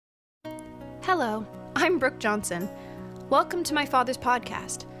Hello, I'm Brooke Johnson. Welcome to my father's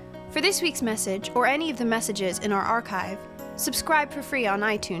podcast. For this week's message, or any of the messages in our archive, subscribe for free on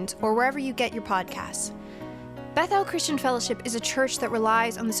iTunes or wherever you get your podcasts. Bethel Christian Fellowship is a church that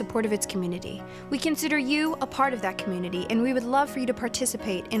relies on the support of its community. We consider you a part of that community, and we would love for you to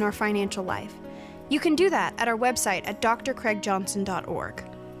participate in our financial life. You can do that at our website at drcraigjohnson.org.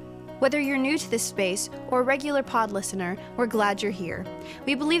 Whether you're new to this space or a regular pod listener, we're glad you're here.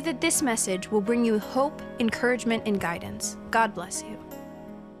 We believe that this message will bring you hope, encouragement, and guidance. God bless you.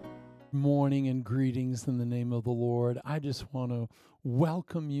 Morning and greetings in the name of the Lord. I just want to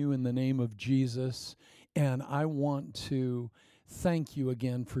welcome you in the name of Jesus, and I want to thank you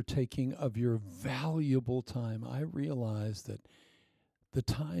again for taking of your valuable time. I realize that the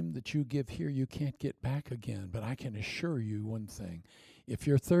time that you give here, you can't get back again, but I can assure you one thing. If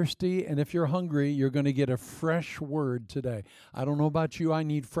you're thirsty and if you're hungry, you're going to get a fresh word today. I don't know about you, I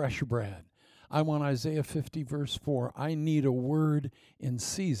need fresh bread. I want Isaiah 50 verse 4. I need a word in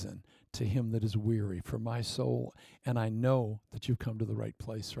season to him that is weary for my soul, and I know that you've come to the right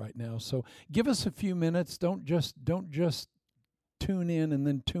place right now. So give us a few minutes. Don't just tune in and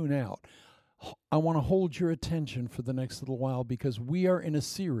then tune out. I want to hold your attention for the next little while because we are in a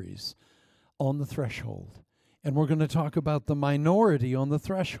series on the threshold. And we're going to talk about the minority on the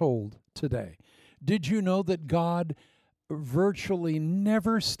threshold today. Did you know that God virtually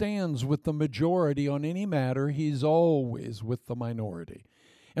never stands with the majority on any matter? He's always with the minority.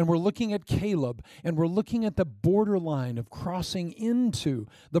 And we're looking at Caleb, and we're looking at the borderline of crossing into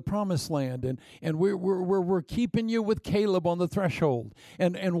the promised land. And we're keeping you with Caleb on the threshold.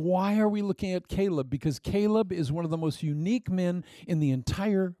 And why are we looking at Caleb? Because Caleb is one of the most unique men in the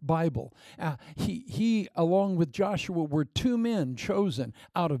entire Bible. He, along with Joshua, were two men chosen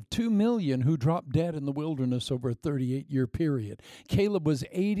out of 2 million who dropped dead in the wilderness over a 38-year period. Caleb was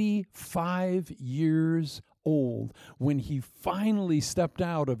 85 years old when he finally stepped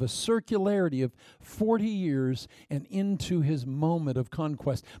out of a circularity of 40 years and into his moment of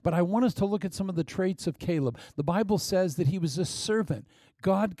conquest. But I want us to look at some of the traits of Caleb. The Bible says that he was a servant.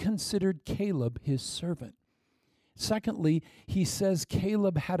 God considered Caleb his servant. Secondly, he says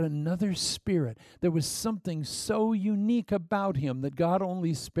Caleb had another spirit. There was something so unique about him that God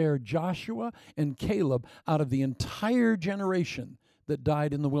only spared Joshua and Caleb out of the entire generation that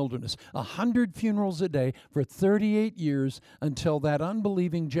died in the wilderness. 100 funerals a day for 38 years until that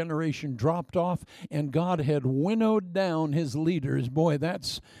unbelieving generation dropped off and God had winnowed down his leaders. Boy,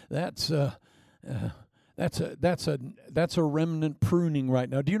 that's a remnant pruning right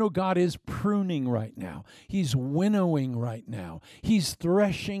now. Do you know God is pruning right now? He's winnowing right now. He's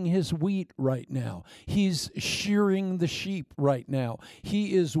threshing his wheat right now. He's shearing the sheep right now.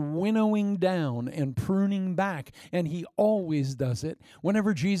 He is winnowing down and pruning back, and he always does it.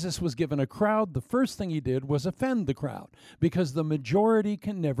 Whenever Jesus was given a crowd, the first thing he did was offend the crowd because the majority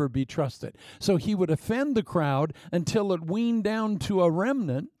can never be trusted. So he would offend the crowd until it weaned down to a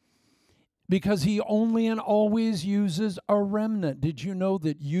remnant, because he only and always uses a remnant. Did you know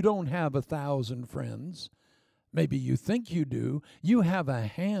that you don't have 1,000 friends? Maybe you think you do. You have a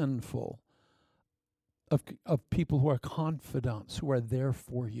handful of people who are confidants, who are there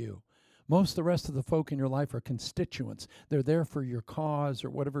for you. Most of the rest of the folk in your life are constituents. They're there for your cause or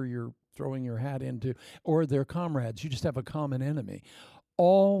whatever you're throwing your hat into, or they're comrades. You just have a common enemy.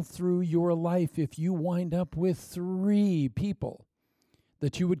 All through your life, if you wind up with 3 people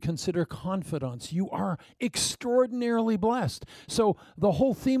that you would consider confidants, you are extraordinarily blessed. So the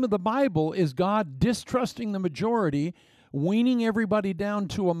whole theme of the Bible is God distrusting the majority, weaning everybody down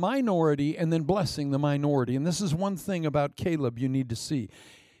to a minority, and then blessing the minority. And this is one thing about Caleb you need to see.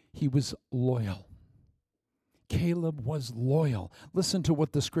 He was loyal. Caleb was loyal. Listen to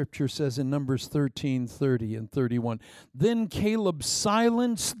what the scripture says in Numbers 13, 30 and 31. Then Caleb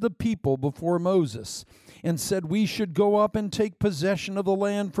silenced the people before Moses and said, "We should go up and take possession of the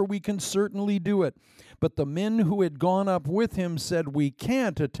land, for we can certainly do it." But the men who had gone up with him said, "We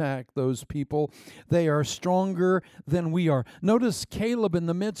can't attack those people. They are stronger than we are." Notice Caleb, in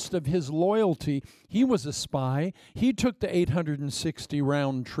the midst of his loyalty, he was a spy. He took the 860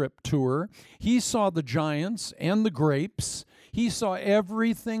 round trip tour. He saw the giants and the grapes. He saw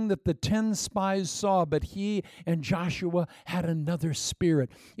everything that the 10 spies saw, but he and Joshua had another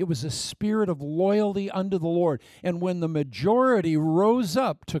spirit. It was a spirit of loyalty unto the Lord. And when the majority rose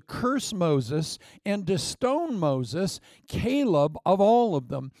up to curse Moses and to stone Moses, Caleb, of all of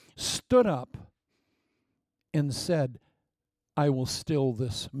them, stood up and said, "I will still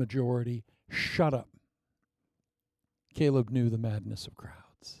this majority. Shut up." Caleb knew the madness of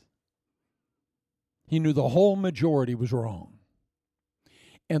crowds. He knew the whole majority was wrong.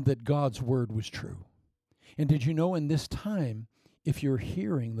 and that God's word was true. And did you know in this time, if you're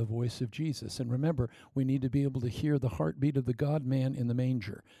hearing the voice of Jesus, and remember, we need to be able to hear the heartbeat of the God-man in the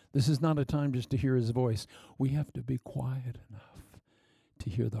manger. This is not a time just to hear his voice. We have to be quiet enough to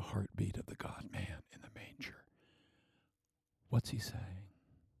hear the heartbeat of the God-man in the manger. What's he saying?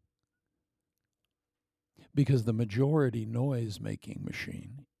 Because the majority noise-making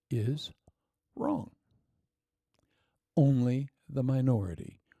machine is wrong. Only the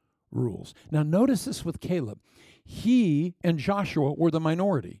minority rules. Now notice this with Caleb. He and Joshua were the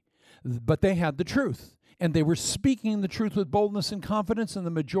minority, but they had the truth, and they were speaking the truth with boldness and confidence, and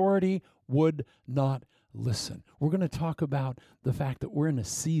the majority would not listen. We're going to talk about the fact that we're in a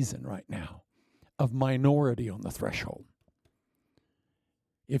season right now of minority on the threshold.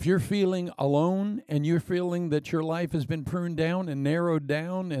 If you're feeling alone and you're feeling that your life has been pruned down and narrowed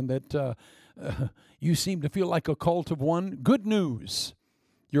down and that you seem to feel like a cult of one, good news.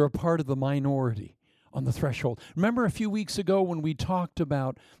 You're a part of the minority on the threshold. Remember a few weeks ago when we talked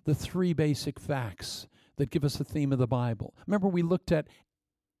about the 3 basic facts that give us the theme of the Bible? Remember we looked at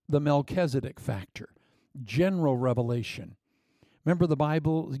the Melchizedek factor, general revelation. Remember the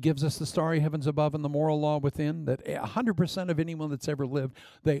Bible gives us the starry heavens above and the moral law within, that 100% of anyone that's ever lived,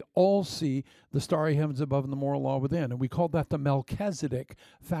 they all see the starry heavens above and the moral law within. And we called that the Melchizedek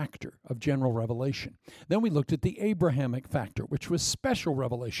factor of general revelation. Then we looked at the Abrahamic factor, which was special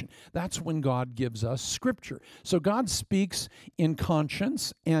revelation. That's when God gives us Scripture. So God speaks in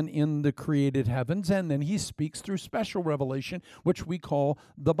conscience and in the created heavens, and then he speaks through special revelation, which we call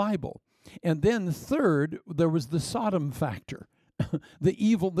the Bible. And then third, there was the Sodom factor. The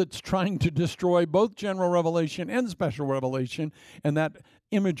evil that's trying to destroy both general revelation and special revelation, and that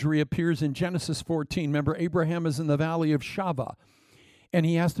imagery appears in Genesis 14. Remember, Abraham is in the valley of Shavah, and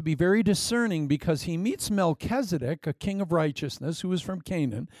he has to be very discerning because he meets Melchizedek, a king of righteousness who is from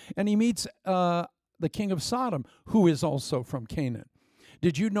Canaan, and he meets the king of Sodom, who is also from Canaan.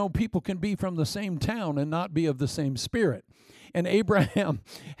 Did you know people can be from the same town and not be of the same spirit? And Abraham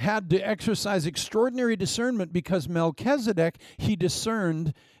had to exercise extraordinary discernment because Melchizedek, he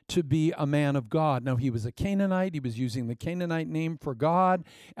discerned to be a man of God. Now, he was a Canaanite. He was using the Canaanite name for God.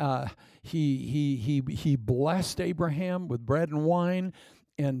 He blessed Abraham with bread and wine,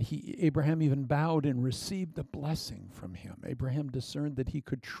 and Abraham even bowed and received the blessing from him. Abraham discerned that he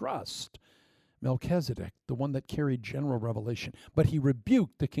could trust Melchizedek, the one that carried general revelation. But he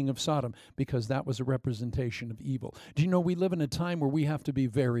rebuked the king of Sodom because that was a representation of evil. Do you know we live in a time where we have to be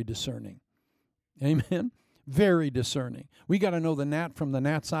very discerning? Amen? Very discerning. We got to know the gnat from the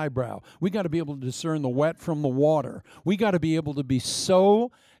gnat's eyebrow. We got to be able to discern the wet from the water. We got to be able to be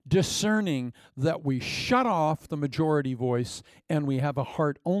so discerning that we shut off the majority voice and we have a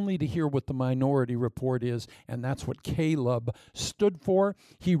heart only to hear what the minority report is, and that's what Caleb stood for.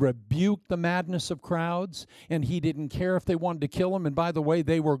 He rebuked the madness of crowds, and he didn't care if they wanted to kill him, and by the way,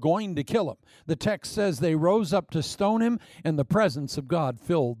 they were going to kill him. The text says they rose up to stone him, and the presence of God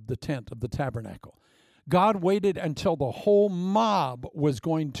filled the tent of the tabernacle. God waited until the whole mob was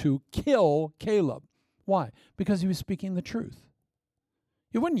going to kill Caleb. Why? Because he was speaking the truth.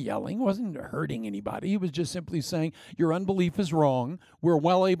 He wasn't yelling, wasn't hurting anybody. He was just simply saying, your unbelief is wrong. We're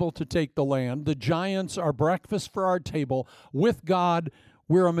well able to take the land. The giants are breakfast for our table. With God,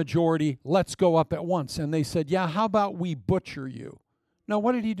 we're a majority. Let's go up at once. And they said, yeah, how about we butcher you? Now,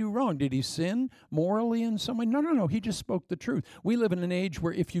 what did he do wrong? Did he sin morally in some way? No. He just spoke the truth. We live in an age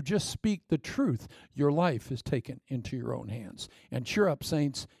where if you just speak the truth, your life is taken into your own hands. And cheer up,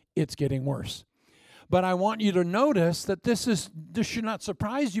 saints, it's getting worse. But I want you to notice that this should not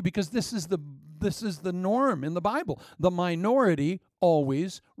surprise you, because this is the norm in the Bible. The minority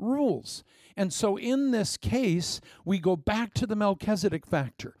always rules. And so in this case, we go back to the Melchizedek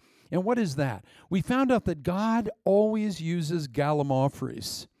factor. And what is that? We found out that God always uses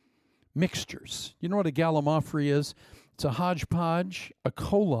gallimaufries, mixtures. You know what a gallimaufry is? It's a hodgepodge, a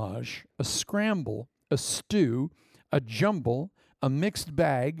collage, a scramble, a stew, a jumble, a mixed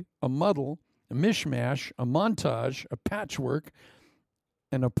bag, a muddle, a mishmash, a montage, a patchwork,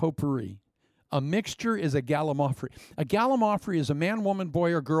 and a potpourri. A mixture is a gallimaufry. A gallimaufry is a man, woman,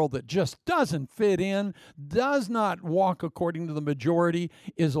 boy, or girl that just doesn't fit in, does not walk according to the majority,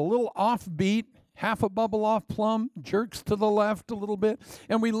 is a little offbeat, half a bubble off plumb, jerks to the left a little bit.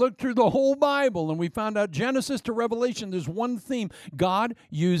 And we looked through the whole Bible and we found out Genesis to Revelation, there's one theme. God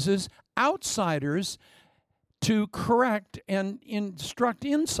uses outsiders to correct and instruct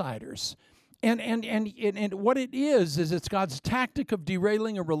insiders. And what it is it's God's tactic of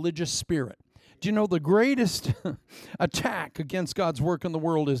derailing a religious spirit. Do you know the greatest attack against God's work in the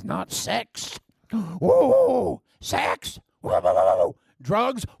world is not sex? Whoa, sex? Whoa.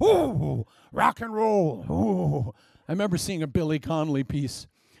 drugs, ooh, rock and roll, ooh. I remember seeing a Billy Connolly piece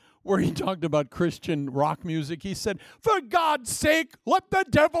where he talked about Christian rock music. He said, for God's sake, let the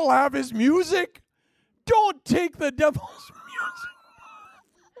devil have his music. Don't take the devil's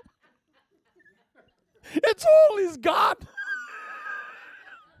music. It's all he's got.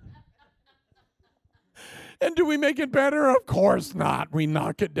 And do we make it better? Of course not. We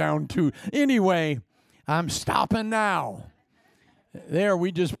knock it down too. Anyway, I'm stopping now. There,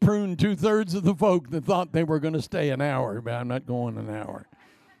 we just pruned 2/3 of the folk that thought they were going to stay an hour, but I'm not going an hour.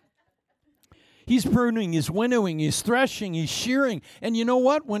 He's pruning, he's winnowing, he's threshing, he's shearing. And you know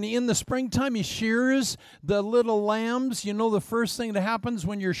what? When in the springtime he shears the little lambs, you know the first thing that happens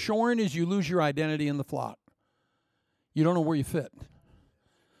when you're shorn is you lose your identity in the flock. You don't know where you fit.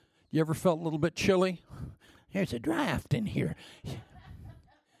 You ever felt a little bit chilly? There's a draft in here.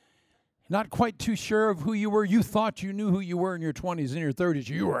 Not quite too sure of who you were. You thought you knew who you were in your 20s and your 30s.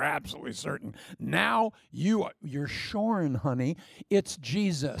 You were absolutely certain. Now you're shorn, honey. It's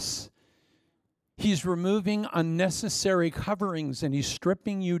Jesus. He's removing unnecessary coverings, and he's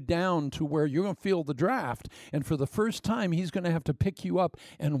stripping you down to where you're going to feel the draft. And for the first time, he's going to have to pick you up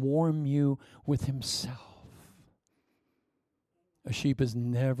and warm you with himself. A sheep is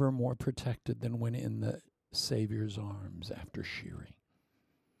never more protected than when in the Savior's arms after shearing.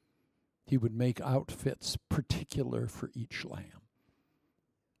 He would make outfits particular for each lamb,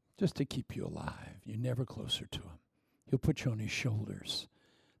 just to keep you alive. You're never closer to him. He'll put you on his shoulders.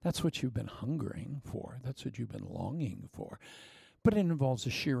 That's what you've been hungering for. That's what you've been longing for. But it involves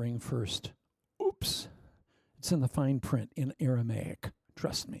a shearing first. Oops. It's in the fine print in Aramaic.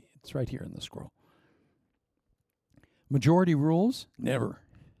 Trust me, it's right here in the scroll. Majority rules? Never.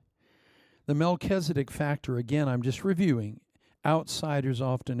 The Melchizedek factor, again, I'm just reviewing. Outsiders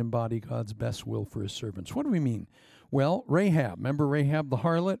often embody God's best will for his servants. What do we mean? Well, Rahab. Remember Rahab the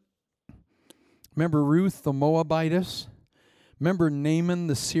harlot? Remember Ruth the Moabitess? Remember Naaman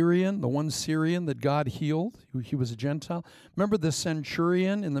the Syrian, the one Syrian that God healed? He was a Gentile. Remember the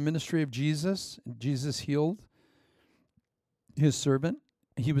centurion in the ministry of Jesus? Jesus healed his servant.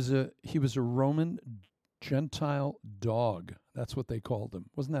 He was a Roman Gentile dog. That's what they called him.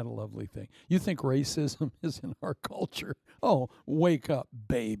 Wasn't that a lovely thing? You think racism is in our culture? Oh, wake up,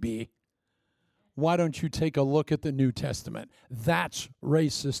 baby. Why don't you take a look at the New Testament? That's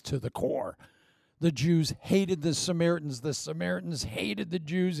racist to the core. The Jews hated the Samaritans. The Samaritans hated the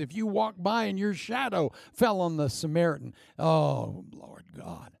Jews. If you walked by and your shadow fell on the Samaritan, oh, Lord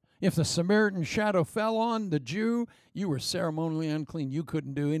God. If the Samaritan shadow fell on the Jew, you were ceremonially unclean. You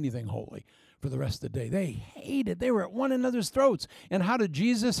couldn't do anything holy for the rest of the day. They hated. They were at one another's throats. And how did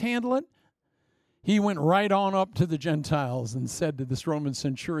Jesus handle it? He went right on up to the Gentiles and said to this Roman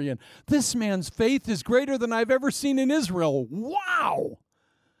centurion, this man's faith is greater than I've ever seen in Israel. Wow!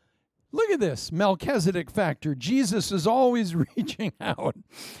 Look at this Melchizedek factor. Jesus is always reaching out.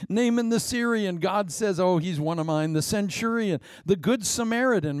 Naaman the Syrian, God says, oh, he's one of mine. The centurion, the good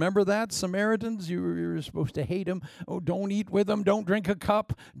Samaritan. Remember that? Samaritans, you were supposed to hate them. Oh, don't eat with them. Don't drink a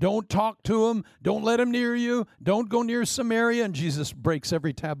cup. Don't talk to them. Don't let them near you. Don't go near Samaria. And Jesus breaks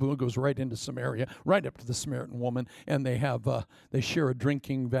every taboo and goes right into Samaria, right up to the Samaritan woman. And they share a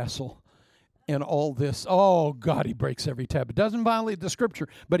drinking vessel. And all this, oh God, he breaks every tab. It doesn't violate the scripture,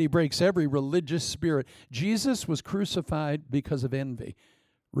 but he breaks every religious spirit. Jesus was crucified because of envy,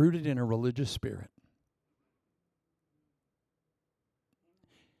 rooted in a religious spirit.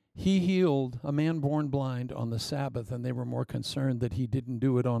 He healed a man born blind on the Sabbath, and they were more concerned that he didn't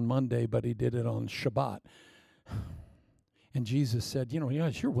do it on Monday, but he did it on Shabbat. And Jesus said,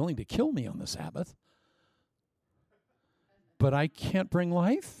 yes, you're willing to kill me on the Sabbath, but I can't bring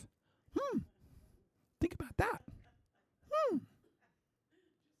life? Think about that.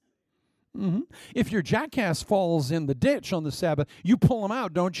 If your jackass falls in the ditch on the Sabbath, you pull him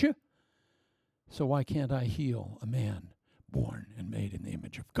out, don't you? So why can't I heal a man born and made in the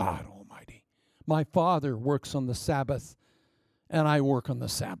image of God Almighty? My Father works on the Sabbath, and I work on the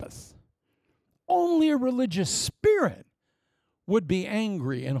Sabbath. Only a religious spirit would be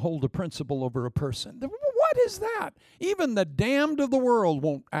angry and hold a principle over a person. What is that? Even the damned of the world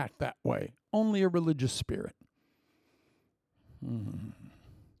won't act that way. Only a religious spirit.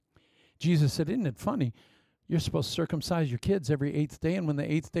 Jesus said, isn't it funny? You're supposed to circumcise your kids every 8th day, and when the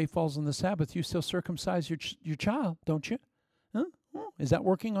 8th day falls on the Sabbath, you still circumcise your child, don't you? Huh? Oh, is that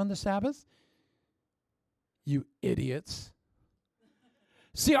working on the Sabbath? You idiots.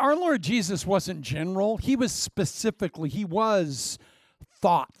 See, our Lord Jesus wasn't general. He was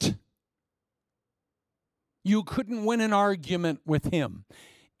thought. You couldn't win an argument with him.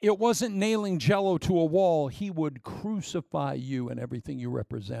 It wasn't nailing Jello to a wall. He would crucify you and everything you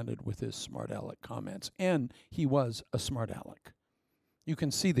represented with his smart aleck comments. And he was a smart aleck. You can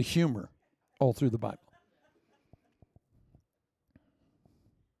see the humor all through the Bible.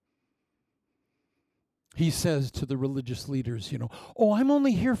 He says to the religious leaders, oh, I'm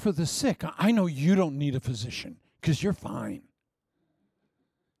only here for the sick. I know you don't need a physician because you're fine.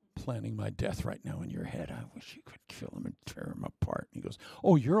 Planning my death right now in your head. I wish you could kill him and tear him apart. He goes,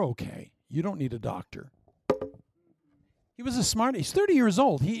 oh, you're okay. You don't need a doctor. He was he's 30 years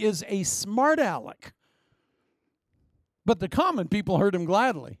old. He is a smart aleck. But the common people heard him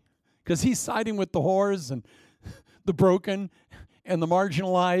gladly because he's siding with the whores and the broken and the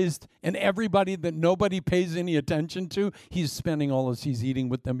marginalized and everybody that nobody pays any attention to. He's spending he's eating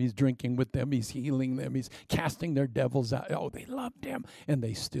with them, he's drinking with them, he's healing them, he's casting their devils out. Oh, they loved him, and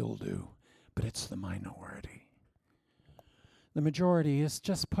they still do. But it's the minority. The majority is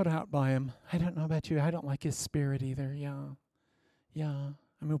just put out by him. I don't know about you, I don't like his spirit either. Yeah. I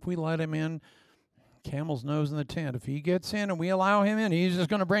mean, if we let him in, camel's nose in the tent. If he gets in and we allow him in, he's just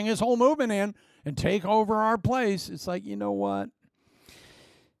going to bring his whole movement in and take over our place. It's like, you know what?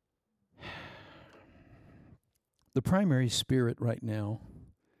 The primary spirit right now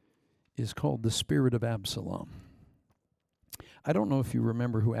is called the spirit of Absalom. I don't know if you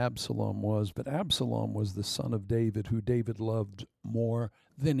remember who Absalom was, but Absalom was the son of David, who David loved more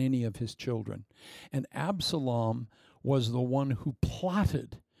than any of his children. And Absalom was the one who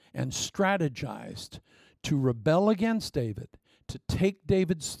plotted and strategized to rebel against David, to take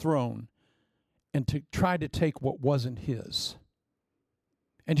David's throne, and to try to take what wasn't his.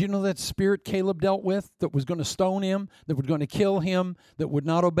 And you know that spirit Caleb dealt with that was going to stone him, that was going to kill him, that would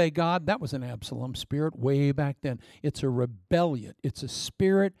not obey God? That was an Absalom spirit way back then. It's a rebellion. It's a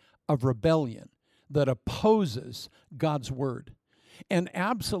spirit of rebellion that opposes God's word. And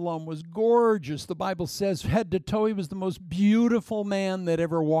Absalom was gorgeous. The Bible says head to toe he was the most beautiful man that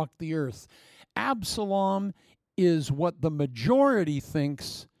ever walked the earth. Absalom is what the majority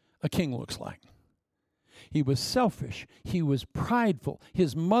thinks a king looks like. He was selfish. He was prideful.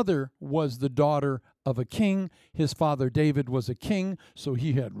 His mother was the daughter of a king. His father David was a king, so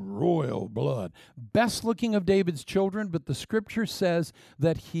he had royal blood. Best looking of David's children, but the scripture says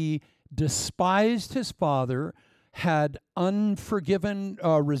that he despised his father, had unforgiven,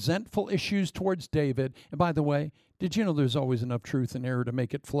 resentful issues towards David. And by the way, did you know there's always enough truth and error to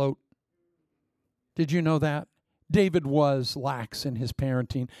make it float? Did you know that? David was lax in his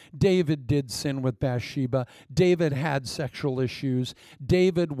parenting. David did sin with Bathsheba. David had sexual issues.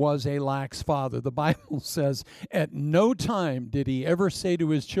 David was a lax father. The Bible says at no time did he ever say to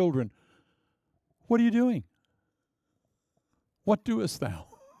his children, "What are you doing? What doest thou?"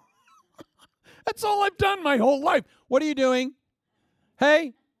 That's all I've done my whole life. What are you doing?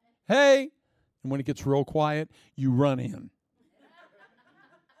 Hey, hey. And when it gets real quiet, you run in.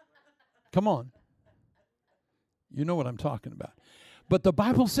 Come on. You know what I'm talking about. But the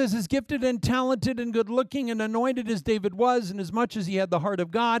Bible says as gifted and talented and good looking and anointed as David was, and as much as he had the heart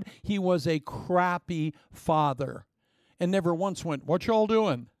of God, he was a crappy father and never once went, "What y'all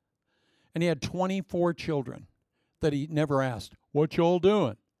doing?" And he had 24 children that he never asked, "What y'all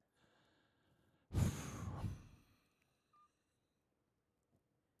doing?"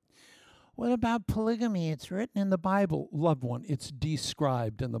 What about polygamy? It's written in the Bible. Loved one, it's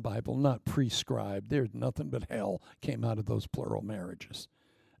described in the Bible, not prescribed. There's nothing but hell came out of those plural marriages.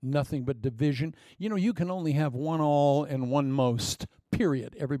 Nothing but division. You know, you can only have one all and one most,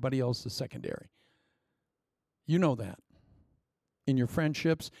 period. Everybody else is secondary. You know that. In your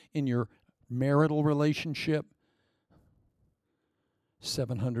friendships, in your marital relationship,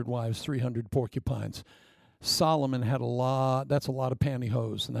 700 wives, 300 porcupines. Solomon had that's a lot of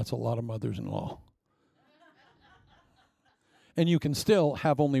pantyhose, and that's a lot of mothers-in-law. And you can still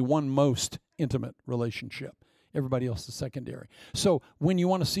have only one most intimate relationship. Everybody else is secondary. So when you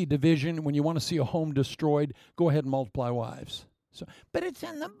want to see division, when you want to see a home destroyed, go ahead and multiply wives. But it's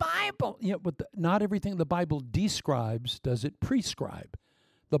in the Bible. Yeah, but not everything the Bible describes does it prescribe.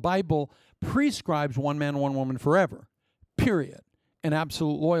 The Bible prescribes one man, one woman forever, period. And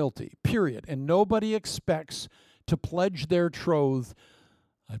absolute loyalty, period. And nobody expects to pledge their troth,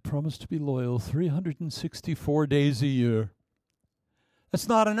 "I promise to be loyal 364 days a year." That's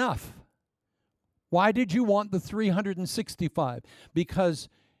not enough. Why did you want the 365? Because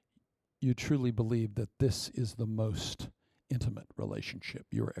you truly believe that this is the most intimate relationship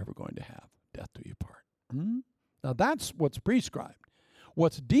you're ever going to have. Death do you part. Now that's what's prescribed.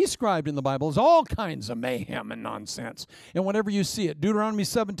 What's described in the Bible is all kinds of mayhem and nonsense. And whenever you see it, Deuteronomy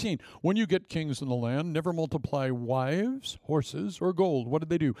 17, when you get kings in the land, never multiply wives, horses, or gold. What did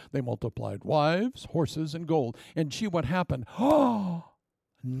they do? They multiplied wives, horses, and gold. And gee, what happened? Oh,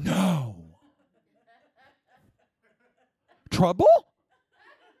 no. Trouble?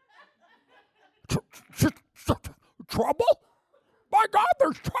 Trouble? My God,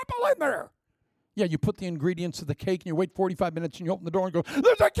 there's trouble in there. Yeah, you put the ingredients of the cake and you wait 45 minutes and you open the door and go,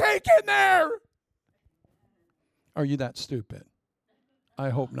 there's a cake in there. Are you that stupid? I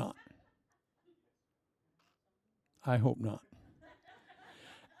hope not. I hope not.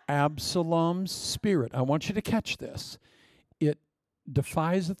 Absalom's spirit, I want you to catch this. It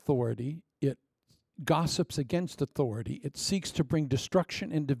defies authority. It gossips against authority. It seeks to bring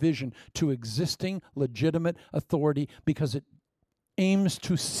destruction and division to existing legitimate authority because it aims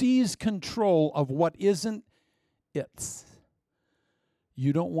to seize control of what isn't its.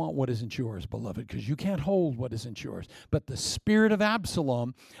 You don't want what isn't yours, beloved, because you can't hold what isn't yours. But the spirit of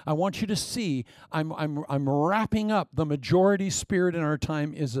Absalom, I want you to see, I'm wrapping up the majority spirit in our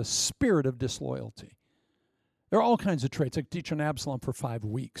time is a spirit of disloyalty. There are all kinds of traits. I could teach on Absalom for 5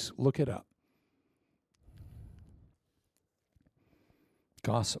 weeks. Look it up.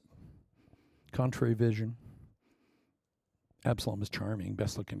 Gossip, contrary vision. Absalom is charming,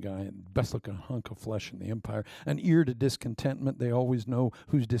 best-looking guy, best-looking hunk of flesh in the empire. An ear to discontentment. They always know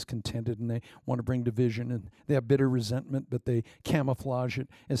who's discontented, and they want to bring division. And they have bitter resentment, but they camouflage it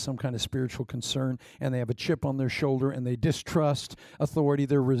as some kind of spiritual concern. And they have a chip on their shoulder, and they distrust authority.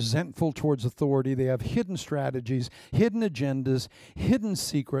 They're resentful towards authority. They have hidden strategies, hidden agendas, hidden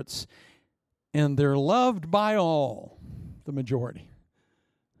secrets, and they're loved by all, the majority.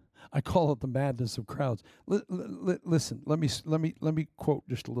 I call it the madness of crowds. Listen, let me quote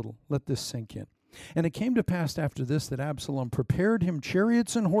just a little. Let this sink in. And it came to pass after this that Absalom prepared him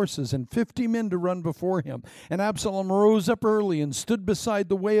chariots and horses and 50 men to run before him. And Absalom rose up early and stood beside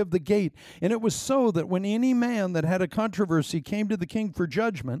the way of the gate. And it was so that when any man that had a controversy came to the king for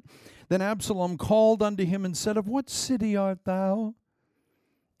judgment, then Absalom called unto him and said, Of what city art thou?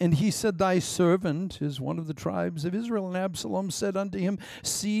 And he said, Thy servant is one of the tribes of Israel. And Absalom said unto him,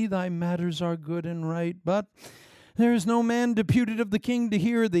 See, thy matters are good and right, but there is no man deputed of the king to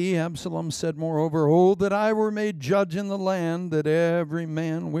hear thee. Absalom said moreover, Oh, that I were made judge in the land, that every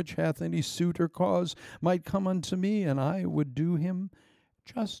man which hath any suit or cause might come unto me, and I would do him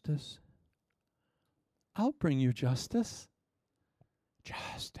justice. I'll bring you justice.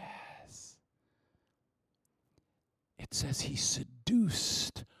 Justice. It says he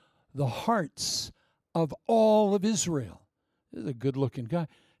seduced the hearts of all of Israel. This is a good-looking guy.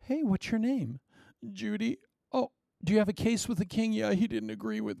 Hey, what's your name? Judy. Oh, do you have a case with the king? Yeah, he didn't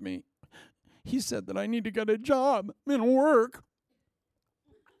agree with me. He said that I need to get a job and work.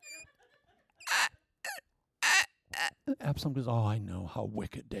 Absalom goes, Oh, I know how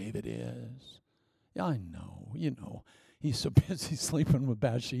wicked David is. Yeah, I know. You know, he's so busy sleeping with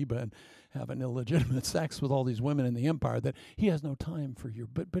Bathsheba and having illegitimate sex with all these women in the empire that he has no time for you.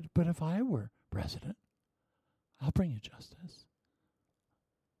 But if I were president, I'll bring you justice.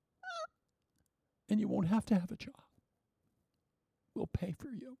 And you won't have to have a job. We'll pay for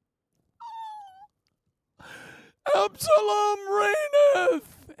you. Absalom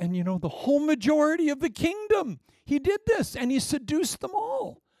reigneth. And you know, the whole majority of the kingdom, he did this, and he seduced them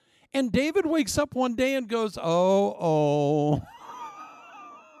all. And David wakes up one day and goes, oh.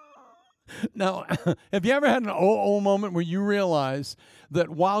 Now, have you ever had an moment where you realize that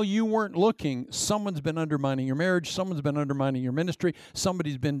while you weren't looking, someone's been undermining your marriage, someone's been undermining your ministry,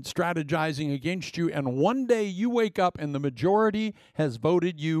 somebody's been strategizing against you, and one day you wake up and the majority has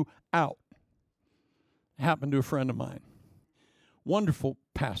voted you out? It happened to a friend of mine. Wonderful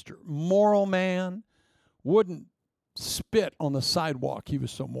pastor, moral man, wouldn't spit on the sidewalk. He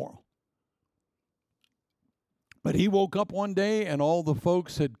was so moral. But he woke up one day and all the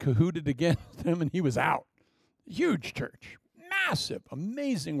folks had cahooted against him and he was out. Huge church. Massive.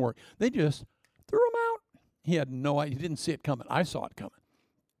 Amazing work. They just threw him out. He had no idea. He didn't see it coming. I saw it coming.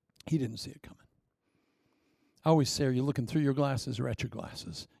 He didn't see it coming. I always say, are you looking through your glasses or at your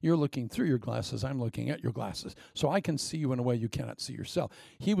glasses? You're looking through your glasses. I'm looking at your glasses. So I can see you in a way you cannot see yourself.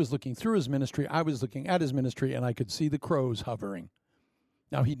 He was looking through his ministry. I was looking at his ministry, and I could see the crows hovering.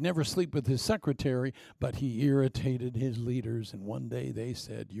 Now, he'd never sleep with his secretary, but he irritated his leaders, and one day they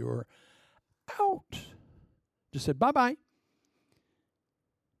said, You're out. Just said, bye-bye.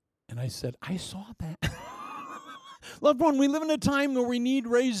 And I said, I saw that. Loved one, we live in a time where we need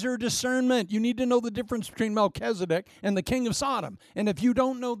razor discernment. You need to know the difference between Melchizedek and the king of Sodom. And if you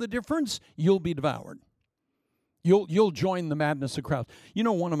don't know the difference, you'll be devoured. You'll join the madness of crowds. You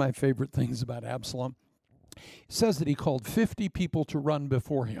know, one of my favorite things about Absalom, it says that he called 50 people to run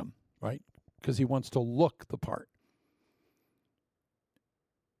before him, right? Because he wants to look the part.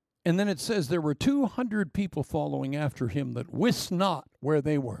 And then it says there were 200 people following after him that wist not where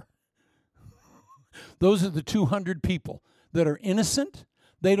they were. Those are the 200 people that are innocent.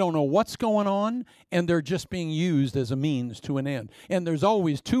 They don't know what's going on, and they're just being used as a means to an end. And there's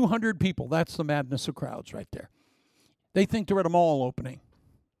always 200 people. That's the madness of crowds right there. They think they're at a mall opening.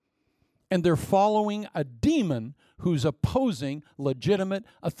 And they're following a demon who's opposing legitimate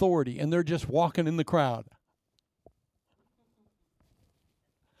authority, and they're just walking in the crowd.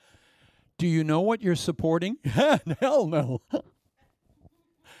 Do you know what you're supporting? Hell no.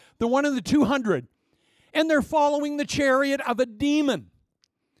 They're one of the 200, and they're following the chariot of a demon.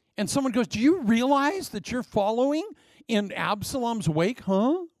 And someone goes, do you realize that you're following in Absalom's wake?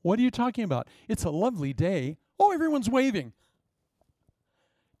 Huh? What are you talking about? It's a lovely day. Oh, everyone's waving.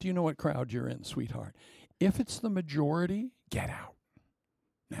 Do you know what crowd you're in, sweetheart? If it's the majority, get out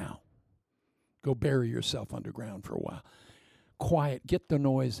now. Go bury yourself underground for a while. Quiet, get the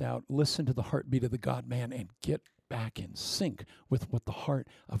noise out, listen to the heartbeat of the God-man, and get back in sync with what the heart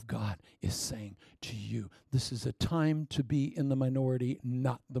of God is saying to you. This is a time to be in the minority,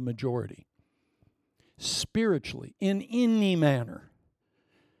 not the majority. Spiritually, in any manner.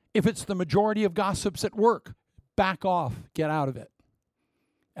 If it's the majority of gossips at work, back off, get out of it.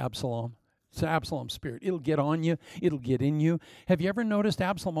 Absalom. It's Absalom's spirit. It'll get on you. It'll get in you. Have you ever noticed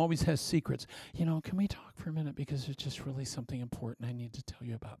Absalom always has secrets? You know, can we talk for a minute? Because there's just really something important I need to tell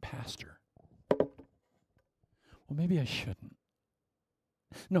you about Pastor. Well, maybe I shouldn't.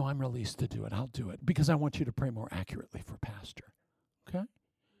 No, I'm released to do it. I'll do it because I want you to pray more accurately for Pastor. Okay?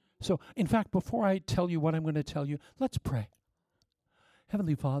 So, in fact, before I tell you what I'm going to tell you, let's pray.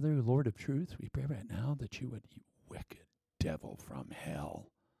 Heavenly Father, Lord of truth, we pray right now that you would, you wicked devil from hell.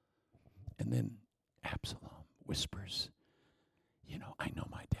 And then Absalom whispers, you know, I know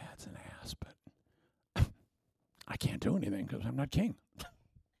my dad's an ass, but I can't do anything because I'm not king.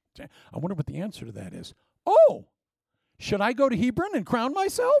 I wonder what the answer to that is. Oh, should I go to Hebron and crown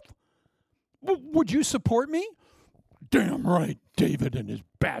myself? Would you support me? Damn right, David and his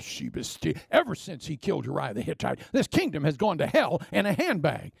Bathsheba. Ever since he killed Uriah the Hittite, this kingdom has gone to hell in a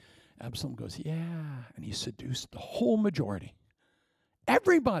handbag. Absalom goes, yeah, and he seduced the whole majority.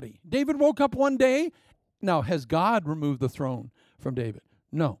 Everybody. David woke up one day. Now, has God removed the throne from David?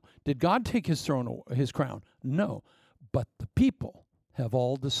 No. Did God take his throne, his crown? No. But the people have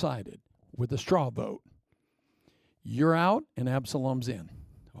all decided with a straw vote. You're out and Absalom's in.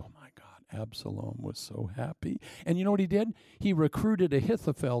 Oh my God, Absalom was so happy. And you know what he did? He recruited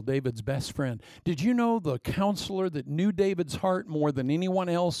Ahithophel, David's best friend. Did you know the counselor that knew David's heart more than anyone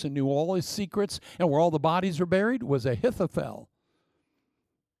else and knew all his secrets and where all the bodies were buried was Ahithophel?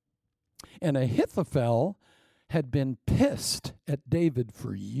 And Ahithophel had been pissed at David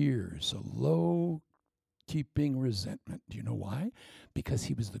for years, a low-keeping resentment. Do you know why? Because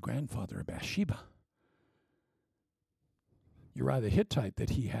he was the grandfather of Bathsheba. Uriah the Hittite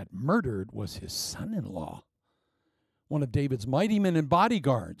that he had murdered was his son-in-law, one of David's mighty men and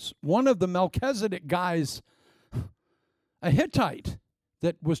bodyguards, one of the Melchizedek guys, a Hittite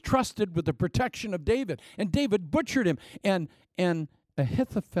that was trusted with the protection of David. And David butchered him, and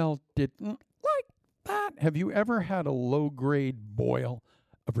Ahithophel didn't like that. Have you ever had a low-grade boil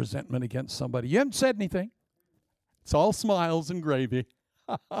of resentment against somebody? You haven't said anything. It's all smiles and gravy.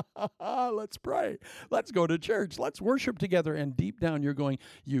 Let's pray. Let's go to church. Let's worship together. And deep down you're going,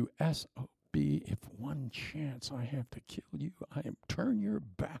 you SOB, if one chance I have to kill you, turn your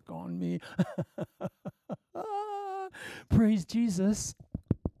back on me. Praise Jesus.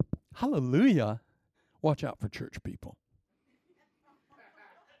 Hallelujah. Watch out for church people.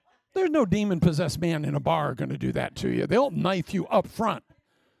 There's no demon-possessed man in a bar going to do that to you. They'll knife you up front.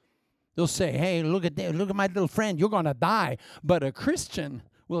 They'll say, hey, look at my little friend. You're going to die. But a Christian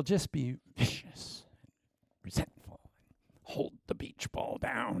will just be vicious, resentful, hold the beach ball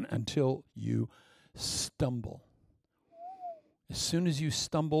down until you stumble. As soon as you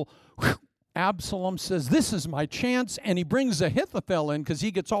stumble, Absalom says, this is my chance, and he brings Ahithophel in because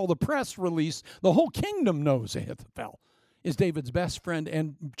he gets all the press release. The whole kingdom knows Ahithophel is David's best friend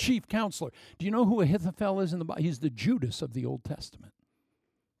and chief counselor. Do you know who Ahithophel is in the Bible? He's the Judas of the Old Testament.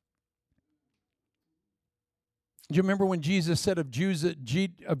 Do you remember when Jesus said of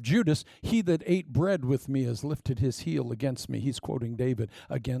Judas, he that ate bread with me has lifted his heel against me? He's quoting David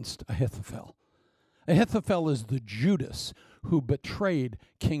against Ahithophel. Ahithophel is the Judas who betrayed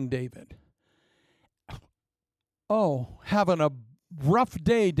King David. Oh, having a rough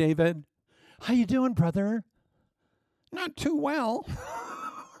day, David. How you doing, brother? Not too well.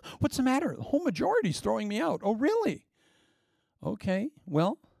 What's the matter? The whole majority's throwing me out. Oh, really? Okay,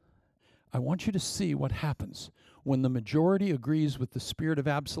 well, I want you to see what happens when the majority agrees with the spirit of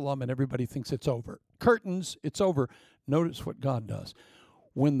Absalom and everybody thinks it's over. Curtains, it's over. Notice what God does.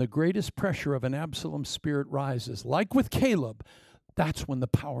 When the greatest pressure of an Absalom spirit rises, like with Caleb, that's when the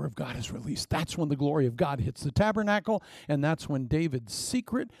power of God is released. That's when the glory of God hits the tabernacle, and that's when David's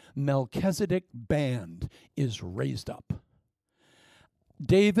secret Melchizedek band is raised up.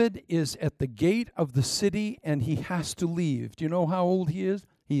 David is at the gate of the city, and he has to leave. Do you know how old he is?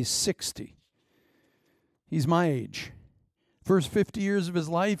 He's 60. He's my age. First 50 years of his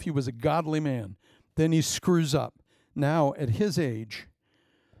life, he was a godly man. Then he screws up. Now, at his age,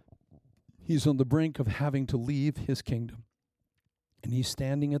 he's on the brink of having to leave his kingdom. And he's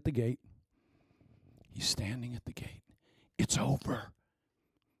standing at the gate. He's standing at the gate. It's over.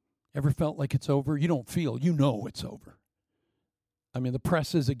 Ever felt like it's over? You don't feel, you know it's over. I mean, the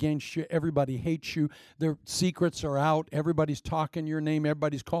press is against you. Everybody hates you. Their secrets are out. Everybody's talking your name.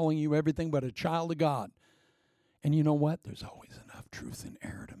 Everybody's calling you everything but a child of God. And you know what? There's always enough truth in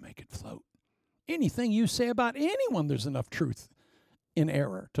error to make it float. Anything you say about anyone, there's enough truth in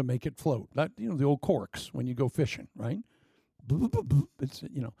error to make it float. That, you know, the old corks when you go fishing, right? It's,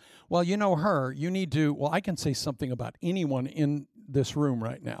 you know. Well, you know her. You need to, well, I can say something about anyone in this room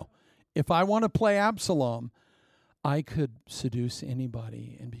right now. If I want to play Absalom, I could seduce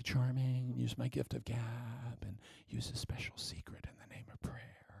anybody and be charming and use my gift of gab and use a special secret in the name of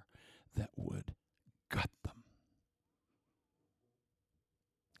prayer that would gut them.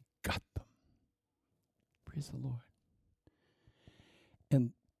 Gut them. Praise the Lord.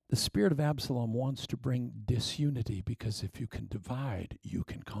 And the spirit of Absalom wants to bring disunity because if you can divide, you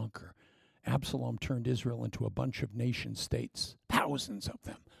can conquer. Absalom turned Israel into a bunch of nation states, thousands of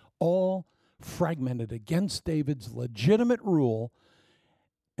them, all fragmented against David's legitimate rule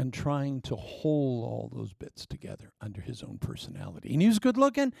and trying to hold all those bits together under his own personality. And he was good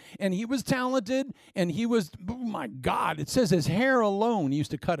looking, and he was talented, and he was, oh my God, it says his hair alone, he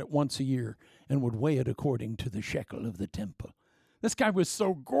used to cut it once a year and would weigh it according to the shekel of the temple. This guy was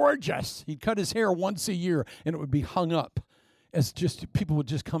so gorgeous. He'd cut his hair once a year, and it would be hung up as just, people would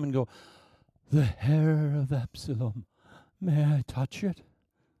just come and go, the hair of Absalom, may I touch it?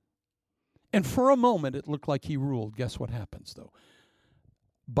 And for a moment, it looked like he ruled. Guess what happens, though?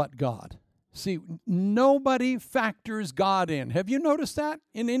 But God. See, nobody factors God in. Have you noticed that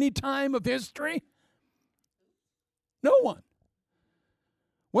in any time of history? No one.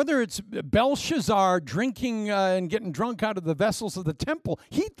 Whether it's Belshazzar drinking and getting drunk out of the vessels of the temple,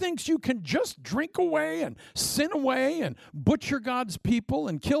 he thinks you can just drink away and sin away and butcher God's people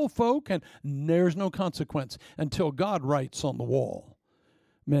and kill folk, and there's no consequence until God writes on the wall,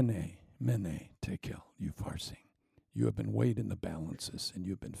 Mene, Mene, Tekel, Upharsin. You have been weighed in the balances, and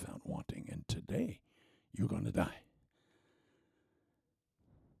you've been found wanting, and today you're going to die.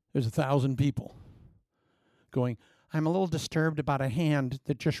 There's 1,000 people going, I'm a little disturbed about a hand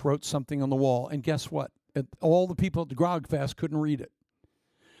that just wrote something on the wall. And guess what? All the people at the Grog Fest couldn't read it.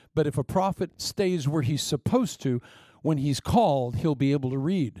 But if a prophet stays where he's supposed to, when he's called, he'll be able to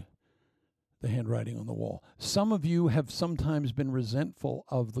read the handwriting on the wall. Some of you have sometimes been resentful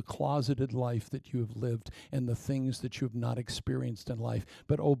of the closeted life that you have lived and the things that you have not experienced in life.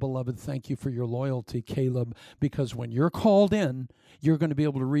 But, oh, beloved, thank you for your loyalty, Caleb, because when you're called in, you're going to be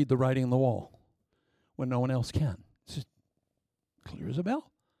able to read the writing on the wall when no one else can. It's just clear as a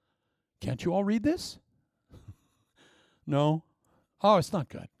bell. Can't you all read this? No? Oh, it's not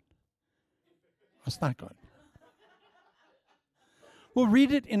good. It's not good. Well,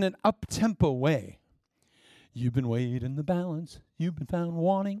 read it in an up-tempo way. You've been weighed in the balance. You've been found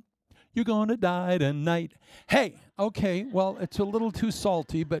wanting. You're going to die tonight. Hey, okay, well, it's a little too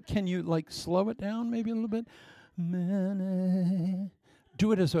salty, but can you, like, slow it down maybe a little bit? Mene.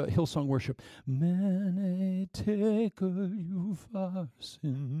 Do it as a Hillsong worship. Mene tekel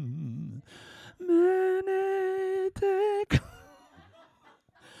upharsin. Mene tekel.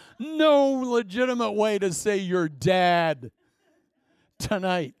 No legitimate way to say you're dead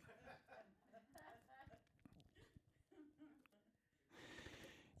tonight.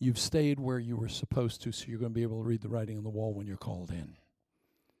 You've stayed where you were supposed to, so you're going to be able to read the writing on the wall when you're called in.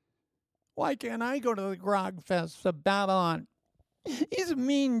 Why can't I go to the Grog Fest of Babylon? He's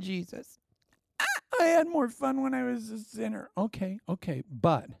mean, Jesus. I had more fun when I was a sinner. Okay,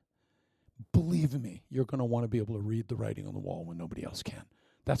 but believe me, you're going to want to be able to read the writing on the wall when nobody else can.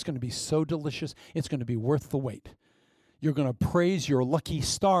 That's going to be so delicious. It's going to be worth the wait. You're going to praise your lucky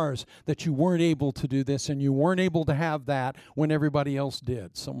stars that you weren't able to do this and you weren't able to have that when everybody else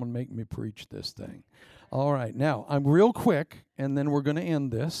did. Someone make me preach this thing. All right, now, I'm real quick, and then we're going to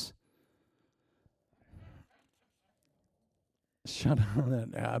end this. Shut up on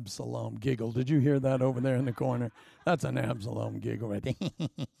that Absalom giggle. Did you hear that over there in the corner? That's an Absalom giggle right there.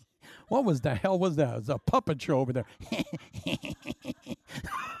 What was the hell was that? It was a puppet show over there. We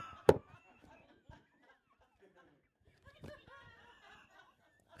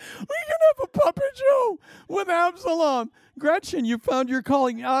can have a puppet show with Absalom. Gretchen, you found your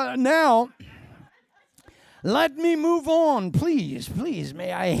calling. Now, let me move on, please. Please,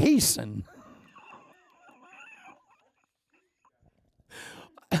 may I hasten?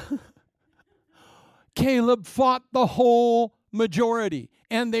 Caleb fought the whole majority,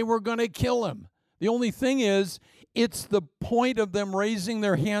 and they were going to kill him. The only thing is, it's the point of them raising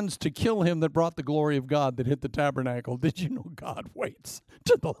their hands to kill him that brought the glory of God that hit the tabernacle. Did you know God waits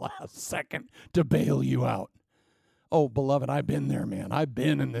to the last second to bail you out? Oh, beloved, I've been there, man. I've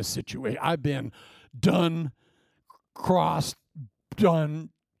been in this situation. I've been done, crossed, done,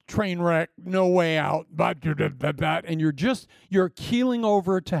 train wreck, no way out, and you're keeling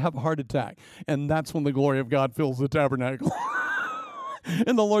over to have a heart attack. And that's when the glory of God fills the tabernacle.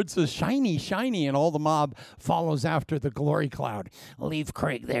 And the Lord says, shiny, shiny, and all the mob follows after the glory cloud. Leave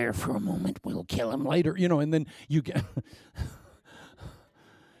Craig there for a moment. We'll kill him later. And then you get...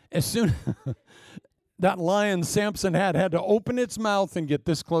 As soon... that lion Samson had to open its mouth and get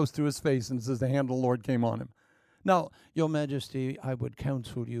this close to his face, and it says the hand of the Lord came on him. Now, Your Majesty, I would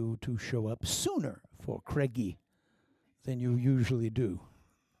counsel you to show up sooner for Craigie than you usually do.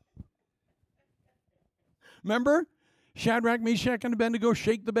 Remember? Shadrach, Meshach, and Abednego,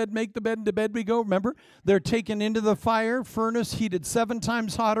 shake the bed, make the bed, and to bed we go. Remember? They're taken into the fire, furnace heated 7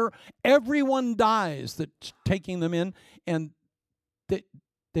 times hotter. Everyone dies that's taking them in, and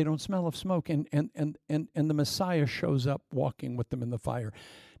they don't smell of smoke. And the Messiah shows up walking with them in the fire.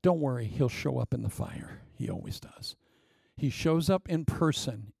 Don't worry, he'll show up in the fire. He always does. He shows up in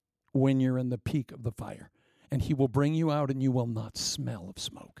person when you're in the peak of the fire. And he will bring you out, and you will not smell of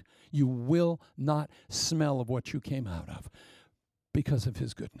smoke. You will not smell of what you came out of because of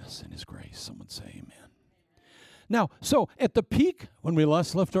his goodness and his grace. Someone say amen. Now, so at the peak, when we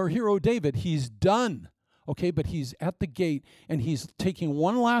last left our hero David, he's done. Okay, but he's at the gate, and he's taking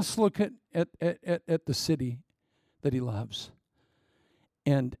one last look at the city that he loves.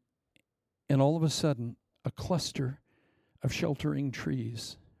 And all of a sudden, a cluster of sheltering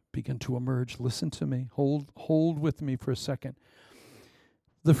trees begin to emerge. Listen to me. Hold with me for a second.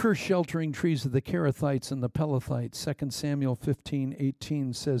 The first sheltering trees are the Kerethites and the Pelethites. 2 Samuel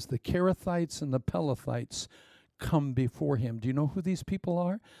 15:18 says, the Kerethites and the Pelethites come before him. Do you know who these people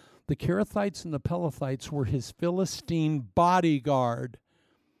are? The Kerethites and the Pelethites were his Philistine bodyguard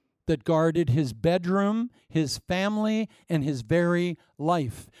that guarded his bedroom, his family, and his very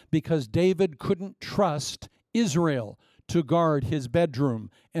life, because David couldn't trust Israel to guard his bedroom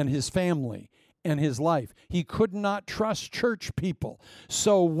and his family and his life. He could not trust church people.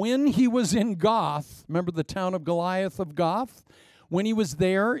 So when he was in Gath, remember the town of Goliath of Gath? When he was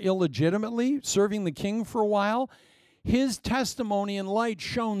there illegitimately, serving the king for a while, his testimony and light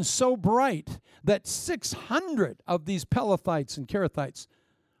shone so bright that 600 of these Pelethites and Kerethites,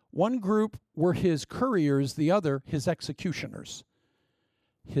 one group were his couriers, the other his executioners,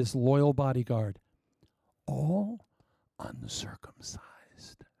 his loyal bodyguard, all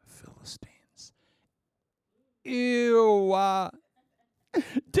uncircumcised Philistines. Ew.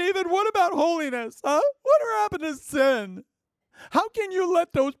 David, what about holiness? Huh? What happened to sin? How can you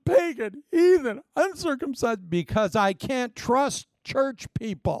let those pagan, heathen, uncircumcised? Because I can't trust church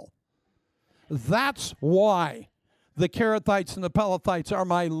people. That's why the Kerethites and the Pelethites are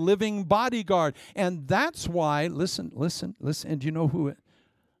my living bodyguard. And that's why, listen, and do you know who it?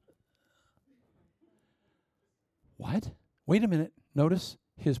 What? Wait a minute. Notice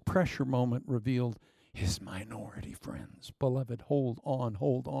his pressure moment revealed his minority friends. Beloved, hold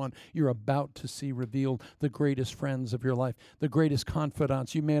on. You're about to see revealed the greatest friends of your life, the greatest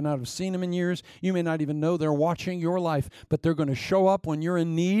confidants. You may not have seen them in years. You may not even know they're watching your life, but they're going to show up when you're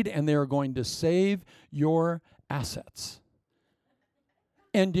in need, and they're going to save your assets.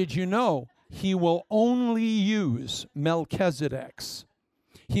 And did you know he will only use Melchizedek's?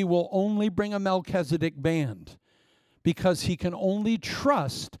 He will only bring a Melchizedek band because he can only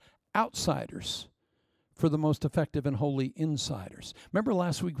trust outsiders for the most effective and holy insiders. Remember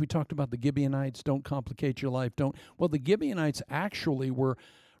last week we talked about the Gibeonites, don't complicate your life, Well, the Gibeonites actually were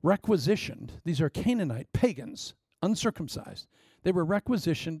requisitioned. These are Canaanite pagans, uncircumcised. They were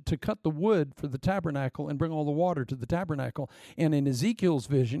requisitioned to cut the wood for the tabernacle and bring all the water to the tabernacle. And in Ezekiel's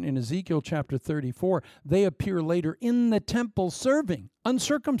vision, in Ezekiel chapter 34, they appear later in the temple serving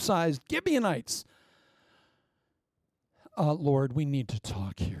uncircumcised Gibeonites. Lord, we need to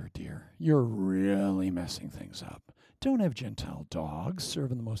talk here, dear. You're really messing things up. Don't have Gentile dogs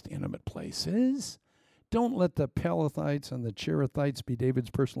serve in the most intimate places. Don't let the Pelethites and the Cherethites be David's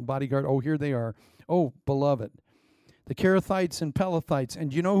personal bodyguard. Oh, here they are. Oh, beloved. The Cherethites and Pelethites. And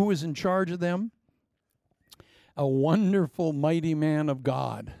do you know who is in charge of them? A wonderful, mighty man of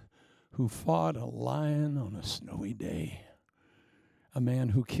God who fought a lion on a snowy day. A man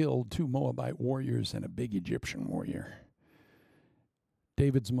who killed 2 Moabite warriors and a big Egyptian warrior.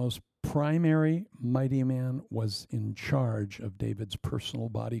 David's most primary mighty man was in charge of David's personal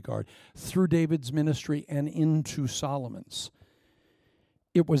bodyguard through David's ministry and into Solomon's.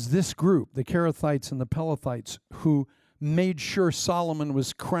 It was this group, the Cherethites and the Pelethites, who made sure Solomon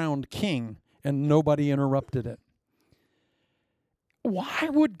was crowned king and nobody interrupted it. Why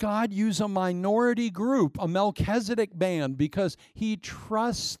would God use a minority group, a Melchizedek band? Because he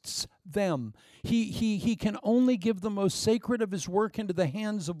trusts them. He can only give the most sacred of his work into the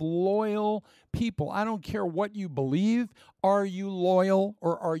hands of loyal people. I don't care what you believe. Are you loyal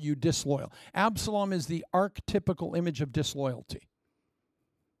or are you disloyal? Absalom is the archetypical image of disloyalty.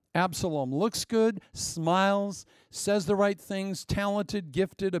 Absalom looks good, smiles, says the right things, talented,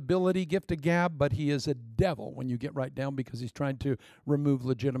 gifted, ability, gift of gab, but he is a devil when you get right down because he's trying to remove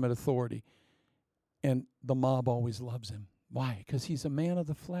legitimate authority. And the mob always loves him. Why? Because he's a man of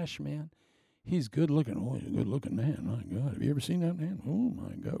the flesh, man. He's good looking. Oh, he's a good looking man. My God. Have you ever seen that man? Oh,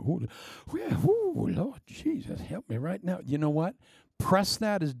 my God. Oh, Lord Jesus, help me right now. You know what? Press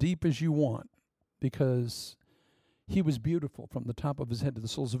that as deep as you want because he was beautiful from the top of his head to the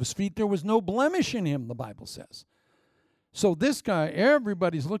soles of his feet. There was no blemish in him, the Bible says. So this guy,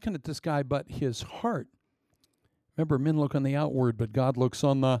 everybody's looking at this guy, but his heart. Remember, men look on the outward, but God looks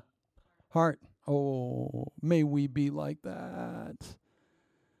on the heart. Oh, may we be like that.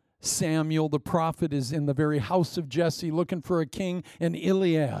 Samuel, the prophet, is in the very house of Jesse looking for a king, and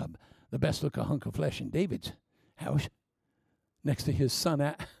Eliab, the best looking hunk of flesh in David's house, next to his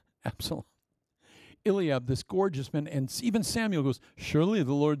son Absalom. Eliab, this gorgeous man, and even Samuel goes, surely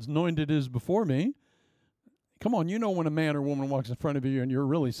the Lord's anointed is before me. Come on, you know when a man or woman walks in front of you and you're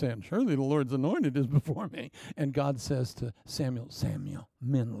really saying, surely the Lord's anointed is before me. And God says to Samuel, Samuel,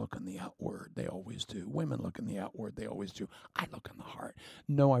 men look on the outward, they always do. Women look on the outward, they always do. I look on the heart.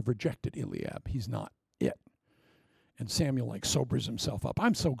 No, I've rejected Eliab. He's not it. And Samuel sobers himself up.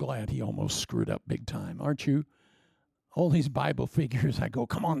 I'm so glad he almost screwed up big time, aren't you? All these Bible figures, I go,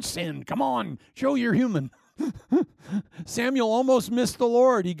 come on, sin, come on, show you're human. Samuel almost missed the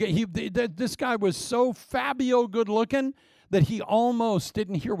Lord. This guy was so Fabio good looking that he almost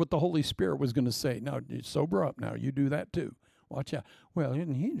didn't hear what the Holy Spirit was going to say. Now, sober up now. You do that too. Watch out. Well,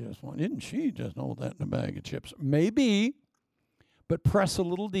 didn't she just hold that in a bag of chips? Maybe, but press a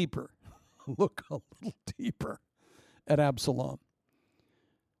little deeper. Look a little deeper at Absalom.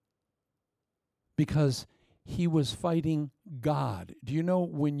 Because he was fighting God. Do you know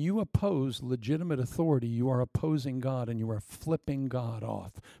when you oppose legitimate authority, you are opposing God and you are flipping God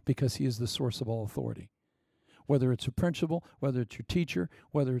off because he is the source of all authority. Whether it's a principal, whether it's your teacher,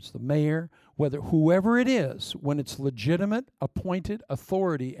 whether it's the mayor, whether whoever it is, when it's legitimate, appointed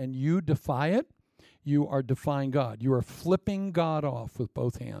authority and you defy it, you are defying God. You are flipping God off with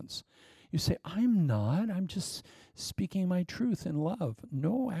both hands. You say, I'm not. I'm just speaking my truth in love.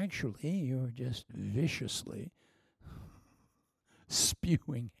 No, actually, you're just viciously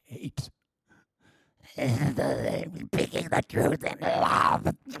spewing hate. Speaking the truth in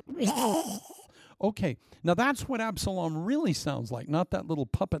love. Okay, now that's what Absalom really sounds like, not that little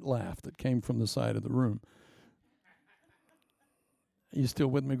puppet laugh that came from the side of the room. Are you still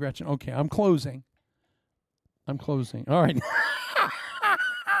with me, Gretchen? Okay, I'm closing. All right.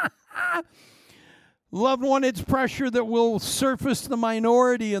 Loved one, it's pressure that will surface the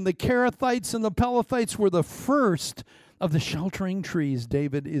minority, and the Cherethites and the Pelethites were the first of the sheltering trees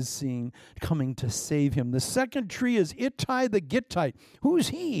David is seeing coming to save him. The second tree is Ittai the Gittite. Who's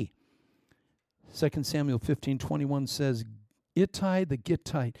he? 2 Samuel 15:21 says, Ittai the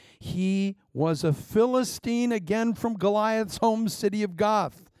Gittite. He was a Philistine, again from Goliath's home city of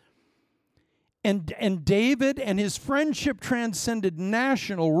Gath. And David and his friendship transcended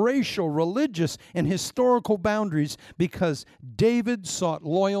national, racial, religious, and historical boundaries because David sought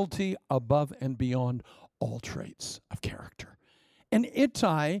loyalty above and beyond all traits of character. And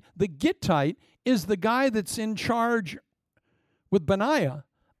Ittai, the Gittite, is the guy that's in charge with Benaiah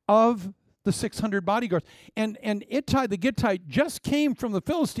of the 600 bodyguards. And Ittai, the Gittite, just came from the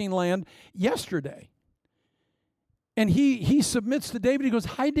Philistine land yesterday. And he submits to David. He goes,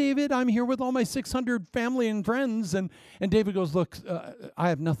 hi, David, I'm here with all my 600 family and friends. And David goes, look, I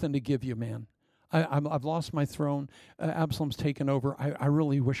have nothing to give you, man. I've lost my throne. Absalom's taken over. I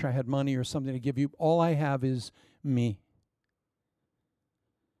really wish I had money or something to give you. All I have is me.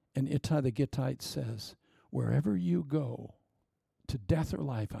 And Ittai the Gittite says, wherever you go, to death or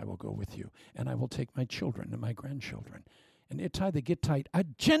life, I will go with you, and I will take my children and my grandchildren. And Ittai the Gittite, a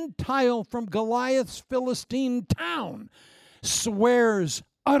Gentile from Goliath's Philistine town, swears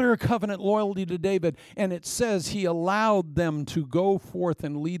utter covenant loyalty to David, and it says he allowed them to go forth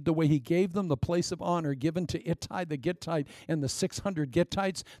and lead the way. He gave them the place of honor given to Ittai the Gittite and the 600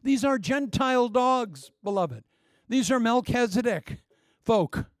 Gittites. These are Gentile dogs, beloved. These are Melchizedek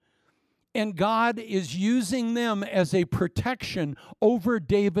folk. And God is using them as a protection over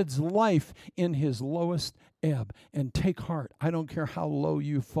David's life in his lowest ebb. And take heart. I don't care how low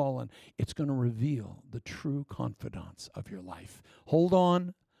you've fallen. It's going to reveal the true confidants of your life. Hold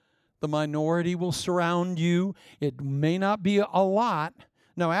on. The minority will surround you. It may not be a lot.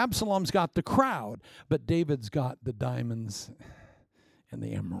 Now, Absalom's got the crowd, but David's got the diamonds and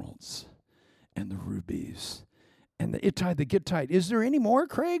the emeralds and the rubies and the Ittai the Gittite. Is there any more,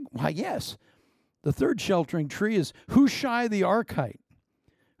 Craig? Why, yes. The third sheltering tree is Hushai the Archite.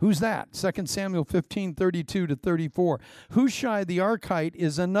 Who's that? 2 Samuel 15:32-34. Hushai the Archite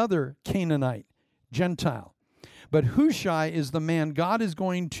is another Canaanite, Gentile. But Hushai is the man God is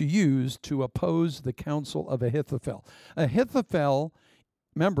going to use to oppose the counsel of Ahithophel. Ahithophel,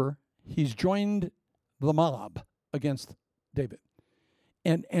 remember, he's joined the mob against David.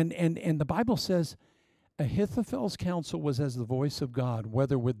 And the Bible says Ahithophel's counsel was as the voice of God,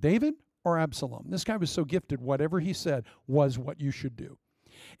 whether with David or Absalom. This guy was so gifted, whatever he said was what you should do.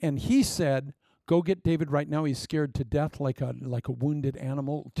 And he said, go get David right now. He's scared to death like a wounded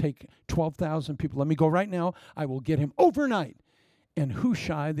animal. Take 12,000 people. Let me go right now. I will get him overnight. And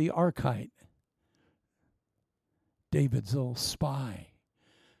Hushai the Archite, David's little spy,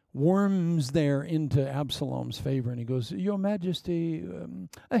 worms there into Absalom's favor, and he goes, Your Majesty,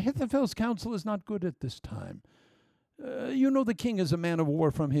 Ahithophel's counsel is not good at this time. You know the king is a man of war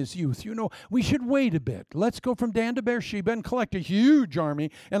from his youth. You know, we should wait a bit. Let's go from Dan to Beersheba and collect a huge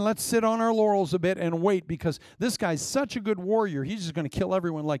army, and let's sit on our laurels a bit and wait, because this guy's such a good warrior. He's just going to kill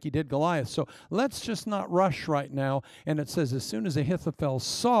everyone like he did Goliath. So let's just not rush right now. And it says, as soon as Ahithophel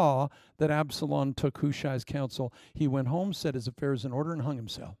saw that Absalom took Hushai's counsel, he went home, set his affairs in order, and hung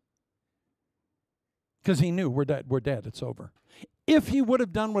himself. Because he knew, we're dead, it's over. If he would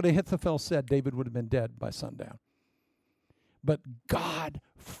have done what Ahithophel said, David would have been dead by sundown. But God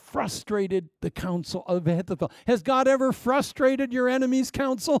frustrated the counsel of Ahithophel. Has God ever frustrated your enemy's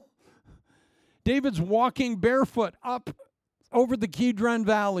counsel? David's walking barefoot up over the Kidron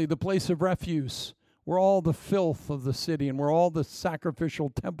Valley, the place of refuse, where all the filth of the city and where all the sacrificial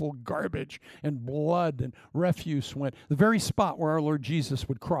temple garbage and blood and refuse went, the very spot where our Lord Jesus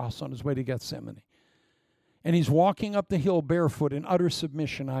would cross on his way to Gethsemane. And he's walking up the hill barefoot in utter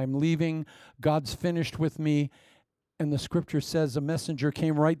submission. I'm leaving. God's finished with me. And the scripture says a messenger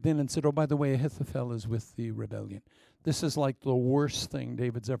came right then and said, oh, by the way, Ahithophel is with the rebellion. This is like the worst thing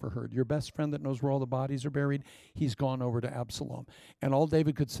David's ever heard. Your best friend that knows where all the bodies are buried, he's gone over to Absalom. And all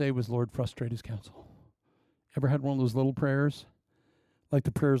David could say was, Lord, frustrate his counsel. Ever had one of those little prayers? Like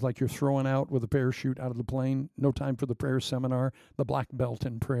the prayers like you're throwing out with a parachute out of the plane. No time for the prayer seminar, the black belt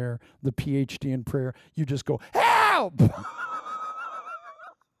in prayer, the PhD in prayer. You just go, help!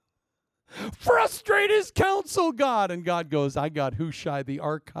 Frustrate his counsel, God. And God goes, I got Hushai the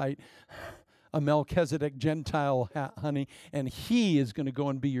Archite, a Melchizedek Gentile, honey, and he is going to go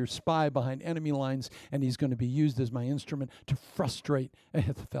and be your spy behind enemy lines, and he's going to be used as my instrument to frustrate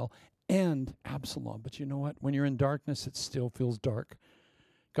Ahithophel and Absalom. But you know what? When you're in darkness, it still feels dark.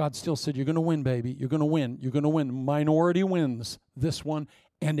 God still said, you're going to win, baby. You're going to win. You're going to win. Minority wins, this one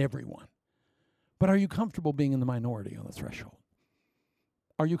and everyone. But are you comfortable being in the minority on the threshold?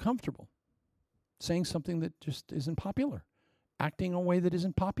 Are you comfortable saying something that just isn't popular, acting in a way that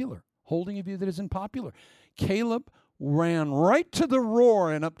isn't popular, holding a view that isn't popular? Caleb ran right to the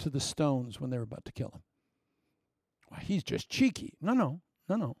roar and up to the stones when they were about to kill him. Well, he's just cheeky. No.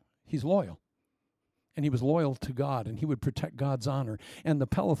 He's loyal. And he was loyal to God, and he would protect God's honor. And the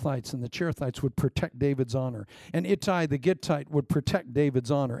Pelethites and the Cherethites would protect David's honor. And Ittai the Gittite would protect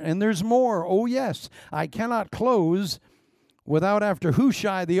David's honor. And there's more. Oh, yes. I cannot close without, after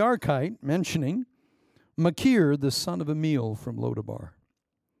Hushai the Archite, mentioning Machir, the son of Amiel from Lodabar.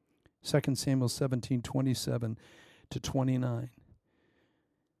 2 Samuel 17:27-29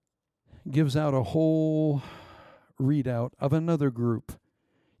 gives out a whole readout of another group.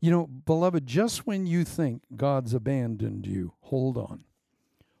 You know, beloved, just when you think God's abandoned you, hold on.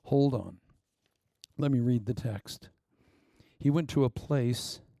 Let me read the text. He went to a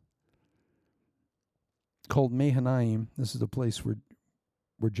place called Mahanaim. This is the place where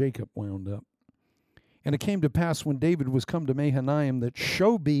Jacob wound up. And it came to pass when David was come to Mahanaim that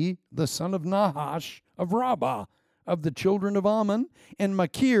Shobi, the son of Nahash of Rabbah, of the children of Ammon, and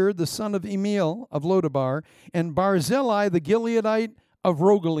Machir, the son of Emiel of Lodabar, and Barzillai, the Gileadite of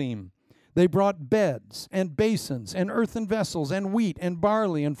Rogelim. They brought beds and basins and earthen vessels and wheat and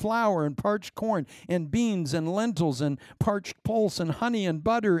barley and flour and parched corn and beans and lentils and parched pulse and honey and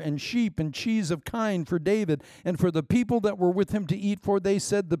butter and sheep and cheese of kine for David and for the people that were with him to eat, for they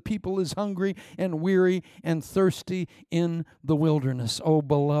said, the people is hungry and weary and thirsty in the wilderness. Oh,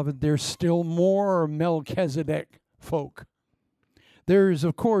 beloved, there's still more Melchizedek folk. There's,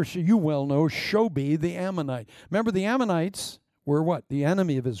 of course, you well know, Shobi the Ammonite. Remember, the Ammonites were what? The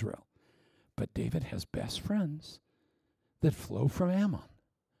enemy of Israel. But David has best friends that flow from Ammon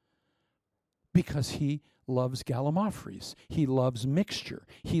because he loves Gallimaphres. He loves mixture.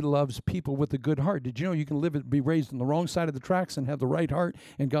 He loves people with a good heart. Did you know you can be raised on the wrong side of the tracks and have the right heart,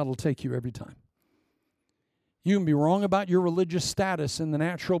 and God will take you every time? You can be wrong about your religious status in the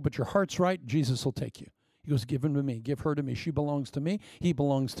natural, but your heart's right, Jesus will take you. He goes, give him to me, give her to me. She belongs to me, he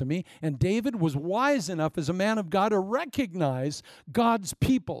belongs to me. And David was wise enough as a man of God to recognize God's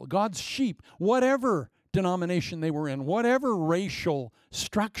people, God's sheep, whatever denomination they were in, whatever racial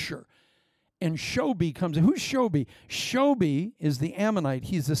structure. And Shobi comes in. Who's Shobi? Shobi is the Ammonite.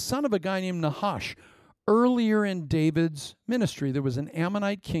 He's the son of a guy named Nahash. Earlier in David's ministry, there was an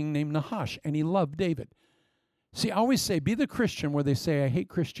Ammonite king named Nahash, and he loved David. See, I always say, be the Christian where they say, I hate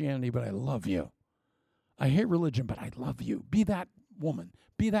Christianity, but I love you. I hate religion, but I love you. Be that woman.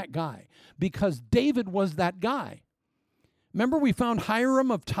 Be that guy. Because David was that guy. Remember we found Hiram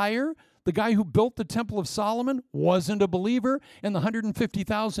of Tyre, the guy who built the Temple of Solomon, wasn't a believer, and the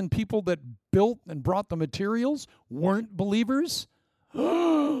 150,000 people that built and brought the materials weren't believers?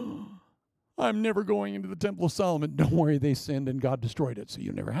 I'm never going into the Temple of Solomon. Don't worry, they sinned and God destroyed it, so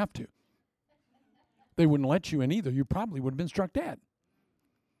you never have to. They wouldn't let you in either. You probably would have been struck dead.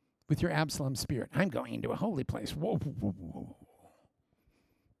 With your Absalom spirit. I'm going into a holy place. Whoa, whoa, whoa.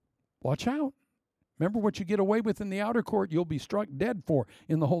 Watch out. Remember what you get away with in the outer court, you'll be struck dead for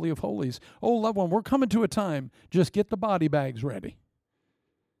in the Holy of Holies. Oh, loved one, we're coming to a time. Just get the body bags ready.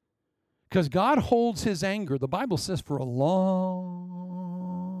 Because God holds his anger. The Bible says for a long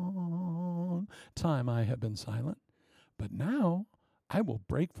time I have been silent. But now I will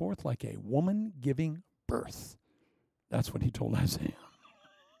break forth like a woman giving birth. That's what he told Isaiah.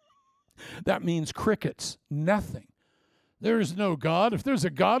 That means crickets, nothing. There is no God. If there's a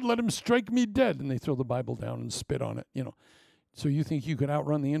God, let him strike me dead. And they throw the Bible down and spit on it, So you think you could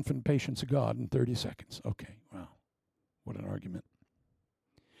outrun the infinite patience of God in 30 seconds. Okay, wow. What an argument.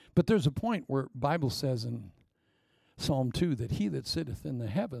 But there's a point where Bible says in Psalm 2 that he that sitteth in the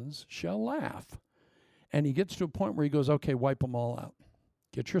heavens shall laugh. And he gets to a point where he goes, okay, wipe them all out.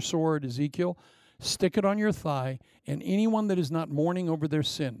 Get your sword, Ezekiel. Stick it on your thigh, and anyone that is not mourning over their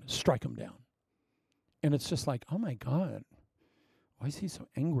sin, strike them down. And it's just like, oh my God, why is he so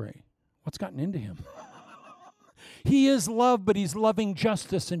angry? What's gotten into him? He is love, but he's loving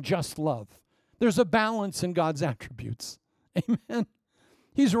justice and just love. There's a balance in God's attributes. Amen.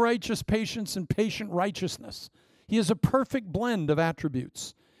 He's righteous patience and patient righteousness. He is a perfect blend of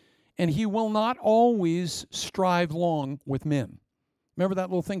attributes. And he will not always strive long with men. Remember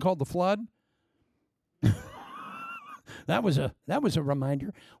that little thing called the flood? That was a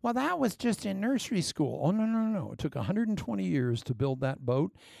reminder. Well, that was just in nursery school. Oh, no. It took 120 years to build that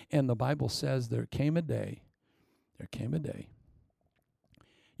boat, and the Bible says there came a day.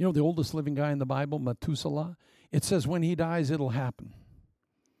 You know the oldest living guy in the Bible, Methuselah? It says when he dies, it'll happen.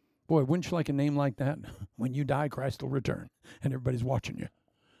 Boy, wouldn't you like a name like that? When you die, Christ will return, and everybody's watching you.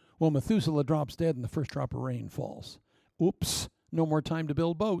 Well, Methuselah drops dead, and the first drop of rain falls. Oops, no more time to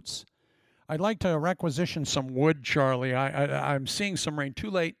build boats. I'd like to requisition some wood, Charlie. I'm seeing some rain. Too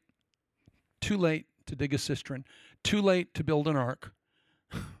late to dig a cistern. Too late to build an ark.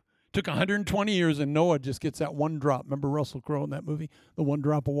 Took 120 years, and Noah just gets that one drop. Remember Russell Crowe in that movie? The one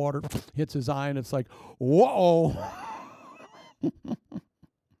drop of water hits his eye, and it's like, whoa.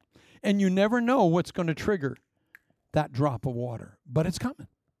 And you never know what's going to trigger that drop of water. But it's coming.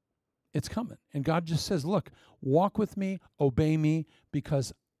 It's coming. And God just says, look, walk with me, obey me,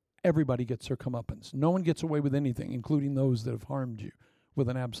 because everybody gets their comeuppance. No one gets away with anything, including those that have harmed you with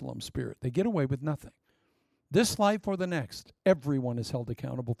an Absalom spirit. They get away with nothing. This life or the next, everyone is held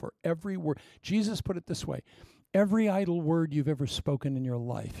accountable for every word. Jesus put it this way, every idle word you've ever spoken in your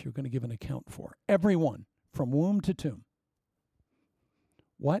life, you're going to give an account for. Everyone, from womb to tomb.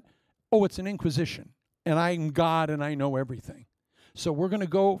 What? Oh, it's an inquisition, and I'm God and I know everything. So we're going to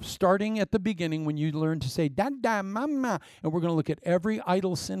go starting at the beginning when you learn to say, Dada, Mama. And we're going to look at every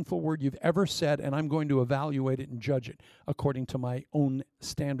idle, sinful word you've ever said, and I'm going to evaluate it and judge it according to my own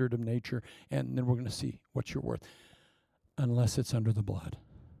standard of nature. And then we're going to see what you're worth. Unless it's under the blood.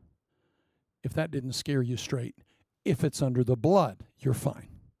 If that didn't scare you straight, if it's under the blood, you're fine.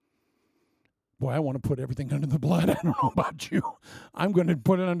 Boy, I want to put everything under the blood. I don't know about you. I'm going to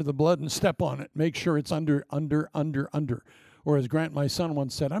put it under the blood and step on it. Make sure it's under. Or as Grant, my son,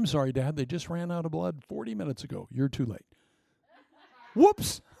 once said, I'm sorry, Dad, they just ran out of blood 40 minutes ago. You're too late.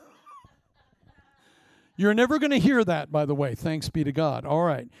 Whoops. You're never going to hear that, by the way. Thanks be to God. All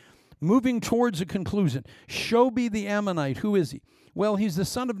right. Moving towards a conclusion. Shobi the Ammonite, who is he? Well, he's the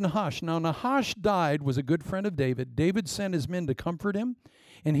son of Nahash. Now, Nahash was a good friend of David. David sent his men to comfort him,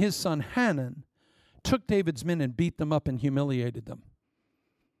 and his son Hanan took David's men and beat them up and humiliated them.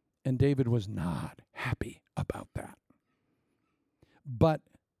 And David was not happy about that. But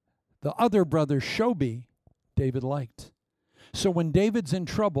the other brother, Shobi, David liked. So when David's in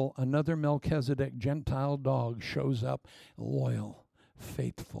trouble, another Melchizedek Gentile dog shows up, loyal,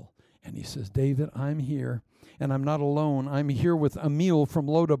 faithful. And he says, David, I'm here, and I'm not alone. I'm here with Emil from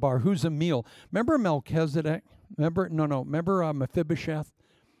Lodabar. Who's Emil? Remember Melchizedek? Remember Mephibosheth?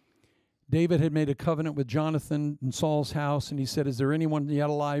 David had made a covenant with Jonathan in Saul's house, and he said, is there anyone yet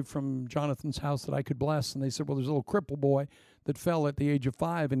alive from Jonathan's house that I could bless? And they said, well, there's a little cripple boy that fell at the age of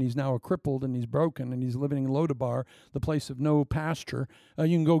 5, and he's now crippled, and he's broken, and he's living in Lodabar, the place of no pasture.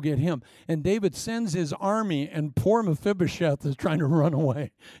 You can go get him. And David sends his army, and poor Mephibosheth is trying to run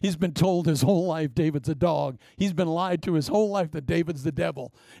away. He's been told his whole life David's a dog. He's been lied to his whole life that David's the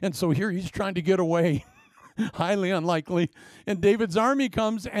devil. And so here he's trying to get away. Highly unlikely. And David's army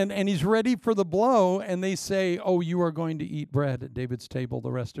comes, and he's ready for the blow, and they say, oh, you are going to eat bread at David's table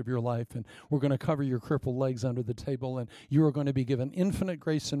the rest of your life, and we're going to cover your crippled legs under the table, and you are going to be given infinite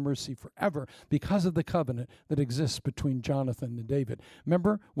grace and mercy forever because of the covenant that exists between Jonathan and David.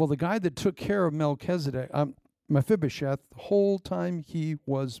 Remember? Well, the guy that took care of Mephibosheth, the whole time he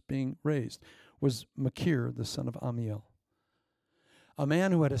was being raised, was Machir, the son of Amiel. A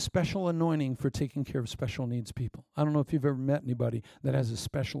man who had a special anointing for taking care of special needs people. I don't know if you've ever met anybody that has a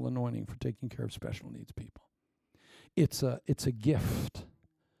special anointing for taking care of special needs people. It's a gift.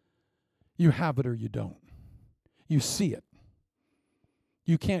 You have it or you don't. You see it.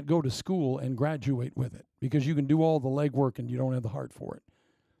 You can't go to school and graduate with it because you can do all the legwork and you don't have the heart for it.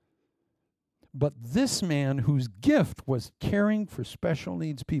 But this man whose gift was caring for special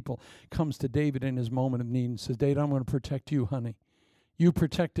needs people comes to David in his moment of need and says, David, I'm going to protect you, honey. You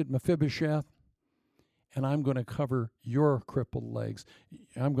protected Mephibosheth, and I'm going to cover your crippled legs.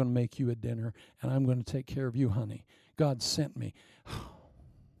 I'm going to make you a dinner, and I'm going to take care of you, honey. God sent me.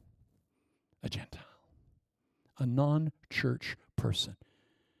 A Gentile, a non-church person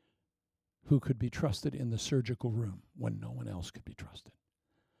who could be trusted in the surgical room when no one else could be trusted.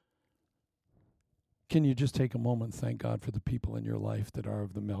 Can you just take a moment and thank God for the people in your life that are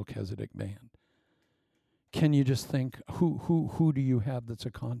of the Melchizedek band? Can you just think, who do you have that's a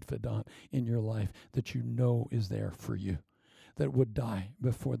confidant in your life that you know is there for you, that would die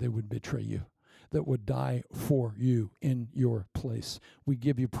before they would betray you, that would die for you in your place? We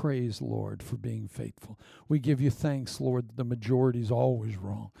give you praise, Lord, for being faithful. We give you thanks, Lord, that the majority is always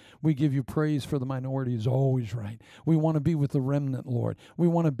wrong. We give you praise for the minority is always right. We want to be with the remnant, Lord. We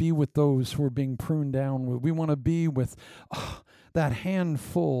want to be with those who are being pruned down. We want to be with that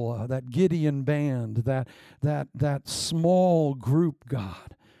handful, that Gideon band, that small group,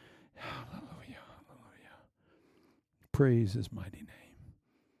 God. Hallelujah, hallelujah. Praise his mighty name.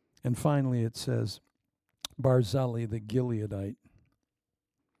 And finally it says, Barzillai the Gileadite.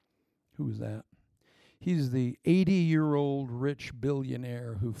 Who is that? He's the 80-year-old rich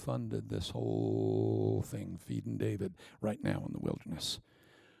billionaire who funded this whole thing, feeding David right now in the wilderness.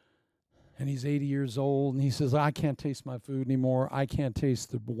 And he's 80 years old, and he says, I can't taste my food anymore. I can't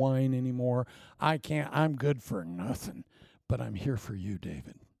taste the wine anymore. I'm good for nothing. But I'm here for you,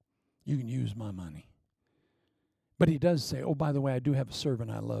 David. You can use my money. But he does say, oh, by the way, I do have a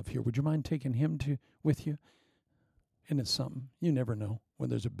servant I love here. Would you mind taking him with you? And it's something. You never know when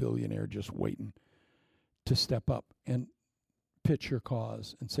there's a billionaire just waiting to step up and pitch your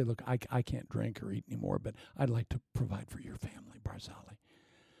cause and say, look, I can't drink or eat anymore, but I'd like to provide for your family, Barzillai.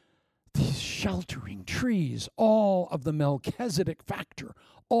 These sheltering trees, all of the Melchizedek factor,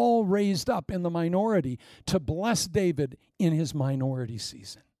 all raised up in the minority to bless David in his minority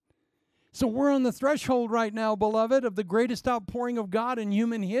season. So we're on the threshold right now, beloved, of the greatest outpouring of God in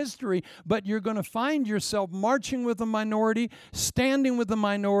human history, but you're going to find yourself marching with the minority, standing with the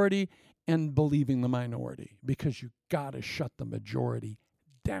minority, and believing the minority, because you got to shut the majority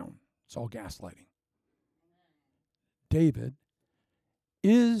down. It's all gaslighting. David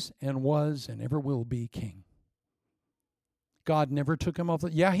is and was and ever will be king. God never took him off.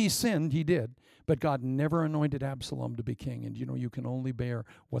 Yeah, he sinned, he did, but God never anointed Absalom to be king. And you can only bear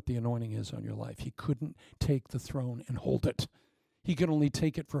what the anointing is on your life. He couldn't take the throne and hold it. He could only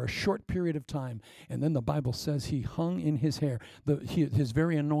take it for a short period of time. And then the Bible says he hung in his hair. His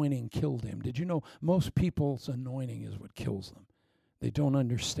very anointing killed him. Did you know most people's anointing is what kills them? They don't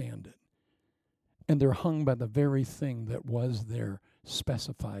understand it. And they're hung by the very thing that was their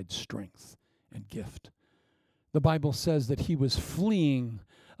specified strength and gift. The Bible says that he was fleeing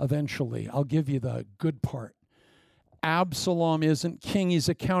eventually. I'll give you the good part. Absalom isn't king. He's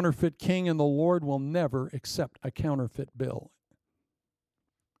a counterfeit king, and the Lord will never accept a counterfeit bill.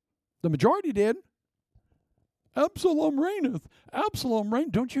 The majority did. Absalom reigneth. Absalom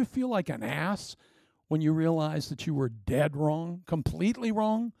reigneth. Don't you feel like an ass when you realize that you were dead wrong, completely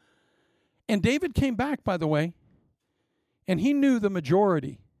wrong? And David came back, by the way, and he knew the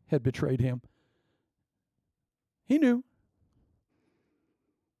majority had betrayed him. He knew.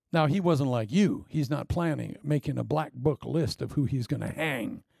 Now, he wasn't like you. He's not making a black book list of who he's going to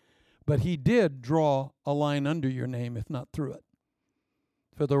hang. But he did draw a line under your name, if not through it.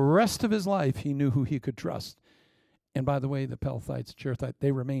 For the rest of his life, he knew who he could trust. And by the way, the Pelethites, Cherethites,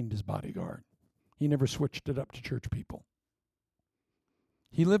 they remained his bodyguard. He never switched it up to church people.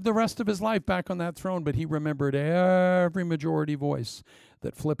 He lived the rest of his life back on that throne, but he remembered every majority voice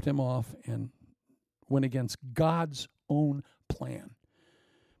that flipped him off and went against God's own plan.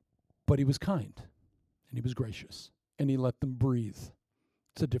 But he was kind, and he was gracious, and he let them breathe.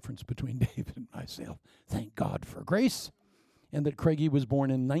 It's the difference between David and myself. Thank God for grace, and that Craigie was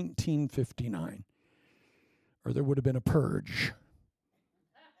born in 1959, or there would have been a purge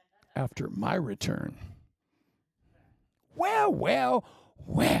after my return. Well.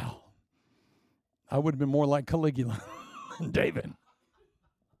 I would have been more like Caligula than David.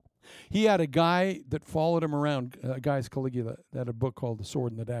 He had a guy that followed him around, guy's Caligula, that had a book called The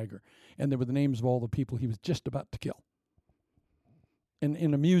Sword and the Dagger. And there were the names of all the people he was just about to kill. And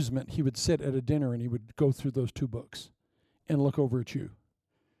in amusement, he would sit at a dinner and he would go through those two books and look over at you.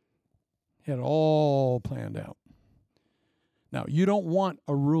 He had it all planned out. Now, you don't want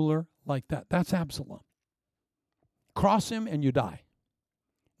a ruler like that. That's Absalom. Cross him and you die.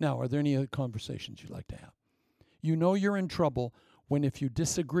 Now, are there any other conversations you'd like to have? You know you're in trouble when if you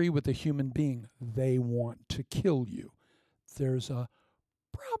disagree with a human being, they want to kill you. There's a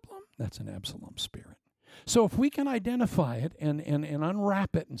problem. That's an Absalom spirit. So if we can identify it and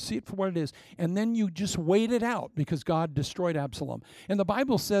unwrap it and see it for what it is, and then you just wait it out because God destroyed Absalom. And the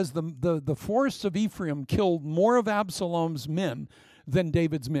Bible says the forests of Ephraim killed more of Absalom's men than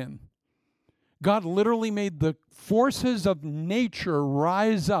David's men. God literally made the forces of nature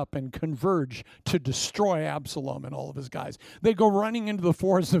rise up and converge to destroy Absalom and all of his guys. They go running into the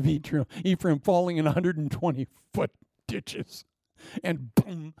forests of Ephraim, falling in 120-foot ditches. And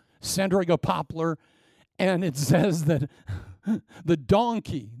boom, Sandringham poplar. And it says that the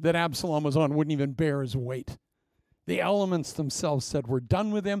donkey that Absalom was on wouldn't even bear his weight. The elements themselves said, we're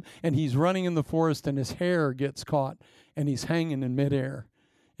done with him. And he's running in the forest and his hair gets caught and he's hanging in midair.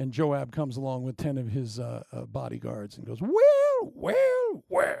 And Joab comes along with 10 of his bodyguards and goes,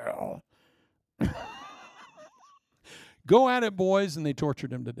 well. Go at it, boys. And they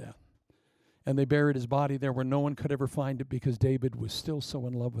tortured him to death. And they buried his body there where no one could ever find it because David was still so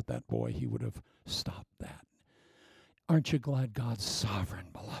in love with that boy, he would have stopped that. Aren't you glad God's sovereign,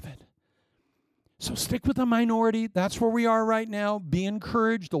 beloved? So stick with the minority. That's where we are right now. Be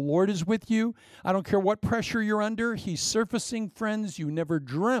encouraged. The Lord is with you. I don't care what pressure you're under. He's surfacing friends you never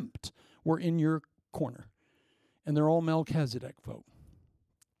dreamt were in your corner. And they're all Melchizedek folk.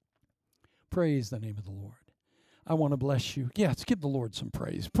 Praise the name of the Lord. I want to bless you. Yes, give the Lord some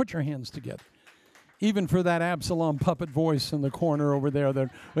praise. Put your hands together. Even for that Absalom puppet voice in the corner over there.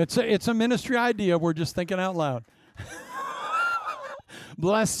 It's a ministry idea. We're just thinking out loud.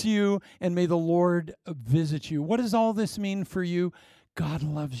 Bless you, and may the Lord visit you. What does all this mean for you? God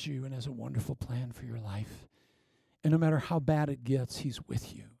loves you and has a wonderful plan for your life. And no matter how bad it gets, He's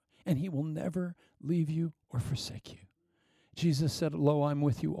with you. And He will never leave you or forsake you. Jesus said, lo, I'm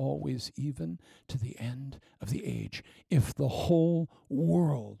with you always, even to the end of the age. If the whole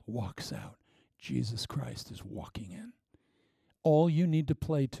world walks out, Jesus Christ is walking in. All you need to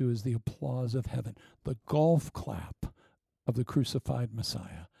play to is the applause of heaven, the golf clap of the crucified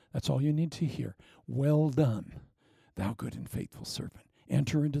Messiah. That's all you need to hear. Well done, thou good and faithful servant.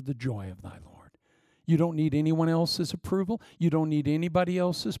 Enter into the joy of thy Lord. You don't need anyone else's approval. You don't need anybody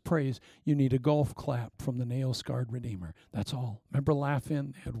else's praise. You need a golf clap from the nail-scarred Redeemer. That's all. Remember, Laugh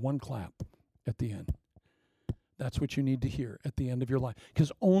In had one clap at the end. That's what you need to hear at the end of your life.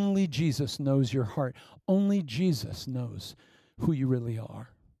 Because only Jesus knows your heart. Only Jesus knows who you really are.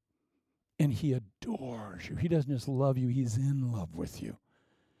 And he adores you. He doesn't just love you. He's in love with you.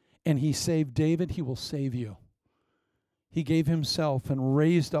 And he saved David. He will save you. He gave himself and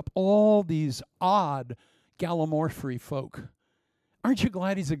raised up all these odd Gallimorphy folk. Aren't you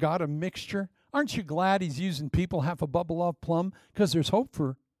glad he's a God of mixture? Aren't you glad he's using people half a bubble off plum? Because there's hope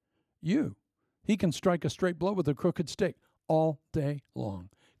for you. He can strike a straight blow with a crooked stick all day long.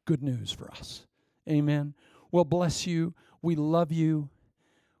 Good news for us. Amen. Well, bless you. We love you.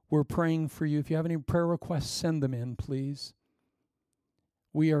 We're praying for you. If you have any prayer requests, send them in, please.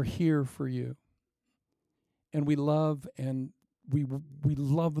 We are here for you. And we love we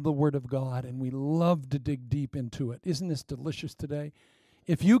love the Word of God, and we love to dig deep into it. Isn't this delicious today?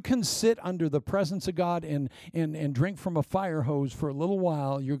 If you can sit under the presence of God and drink from a fire hose for a little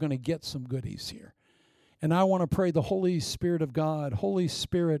while, you're going to get some goodies here. And I want to pray the Holy Spirit of God. Holy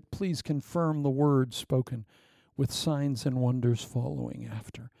Spirit, please confirm the word spoken with signs and wonders following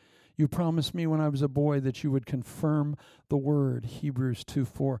after. You promised me when I was a boy that you would confirm the word, Hebrews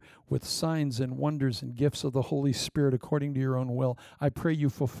 2:4, with signs and wonders and gifts of the Holy Spirit according to your own will. I pray you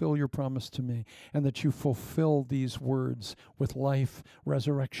fulfill your promise to me, and that you fulfill these words with life,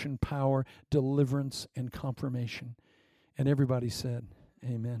 resurrection, power, deliverance, and confirmation. And everybody said,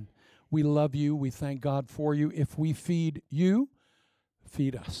 amen. We love you. We thank God for you. If we feed you,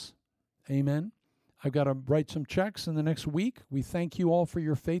 feed us. Amen. I've got to write some checks in the next week. We thank you all for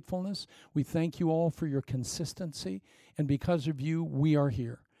your faithfulness. We thank you all for your consistency. And because of you, we are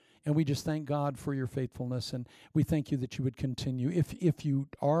here. And we just thank God for your faithfulness. And we thank you that you would continue. If you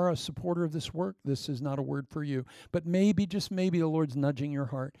are a supporter of this work, this is not a word for you. But maybe, just maybe, the Lord's nudging your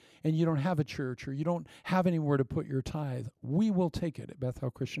heart and you don't have a church or you don't have anywhere to put your tithe. We will take it at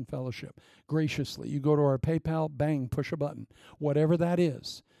Bethel Christian Fellowship graciously. You go to our PayPal, bang, push a button. Whatever that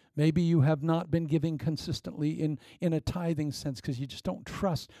is. Maybe you have not been giving consistently in a tithing sense because you just don't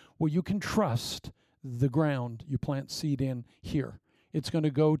trust. Well, you can trust the ground you plant seed in here. It's going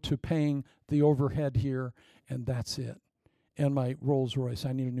to go to paying the overhead here, and that's it. And my Rolls Royce,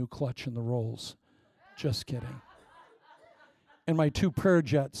 I need a new clutch in the Rolls. Just kidding. And my 2 prayer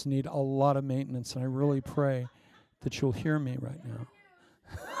jets need a lot of maintenance, and I really pray that you'll hear me right now.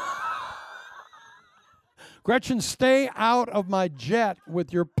 Gretchen, stay out of my jet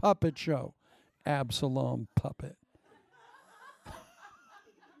with your puppet show. Absalom puppet.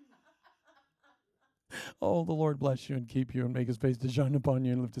 Oh, the Lord bless you and keep you and make his face to shine upon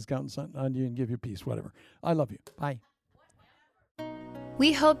you and lift his countenance on you and give you peace, whatever. I love you. Bye.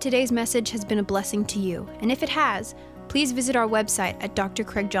 We hope today's message has been a blessing to you, and if it has, please visit our website at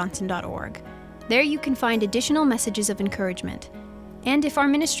drcraigjohnson.org. There you can find additional messages of encouragement. And if our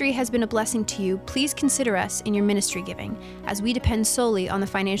ministry has been a blessing to you, please consider us in your ministry giving, as we depend solely on the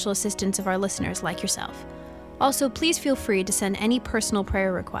financial assistance of our listeners like yourself. Also, please feel free to send any personal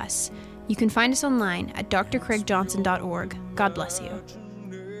prayer requests. You can find us online at drcraigjohnson.org. God bless you.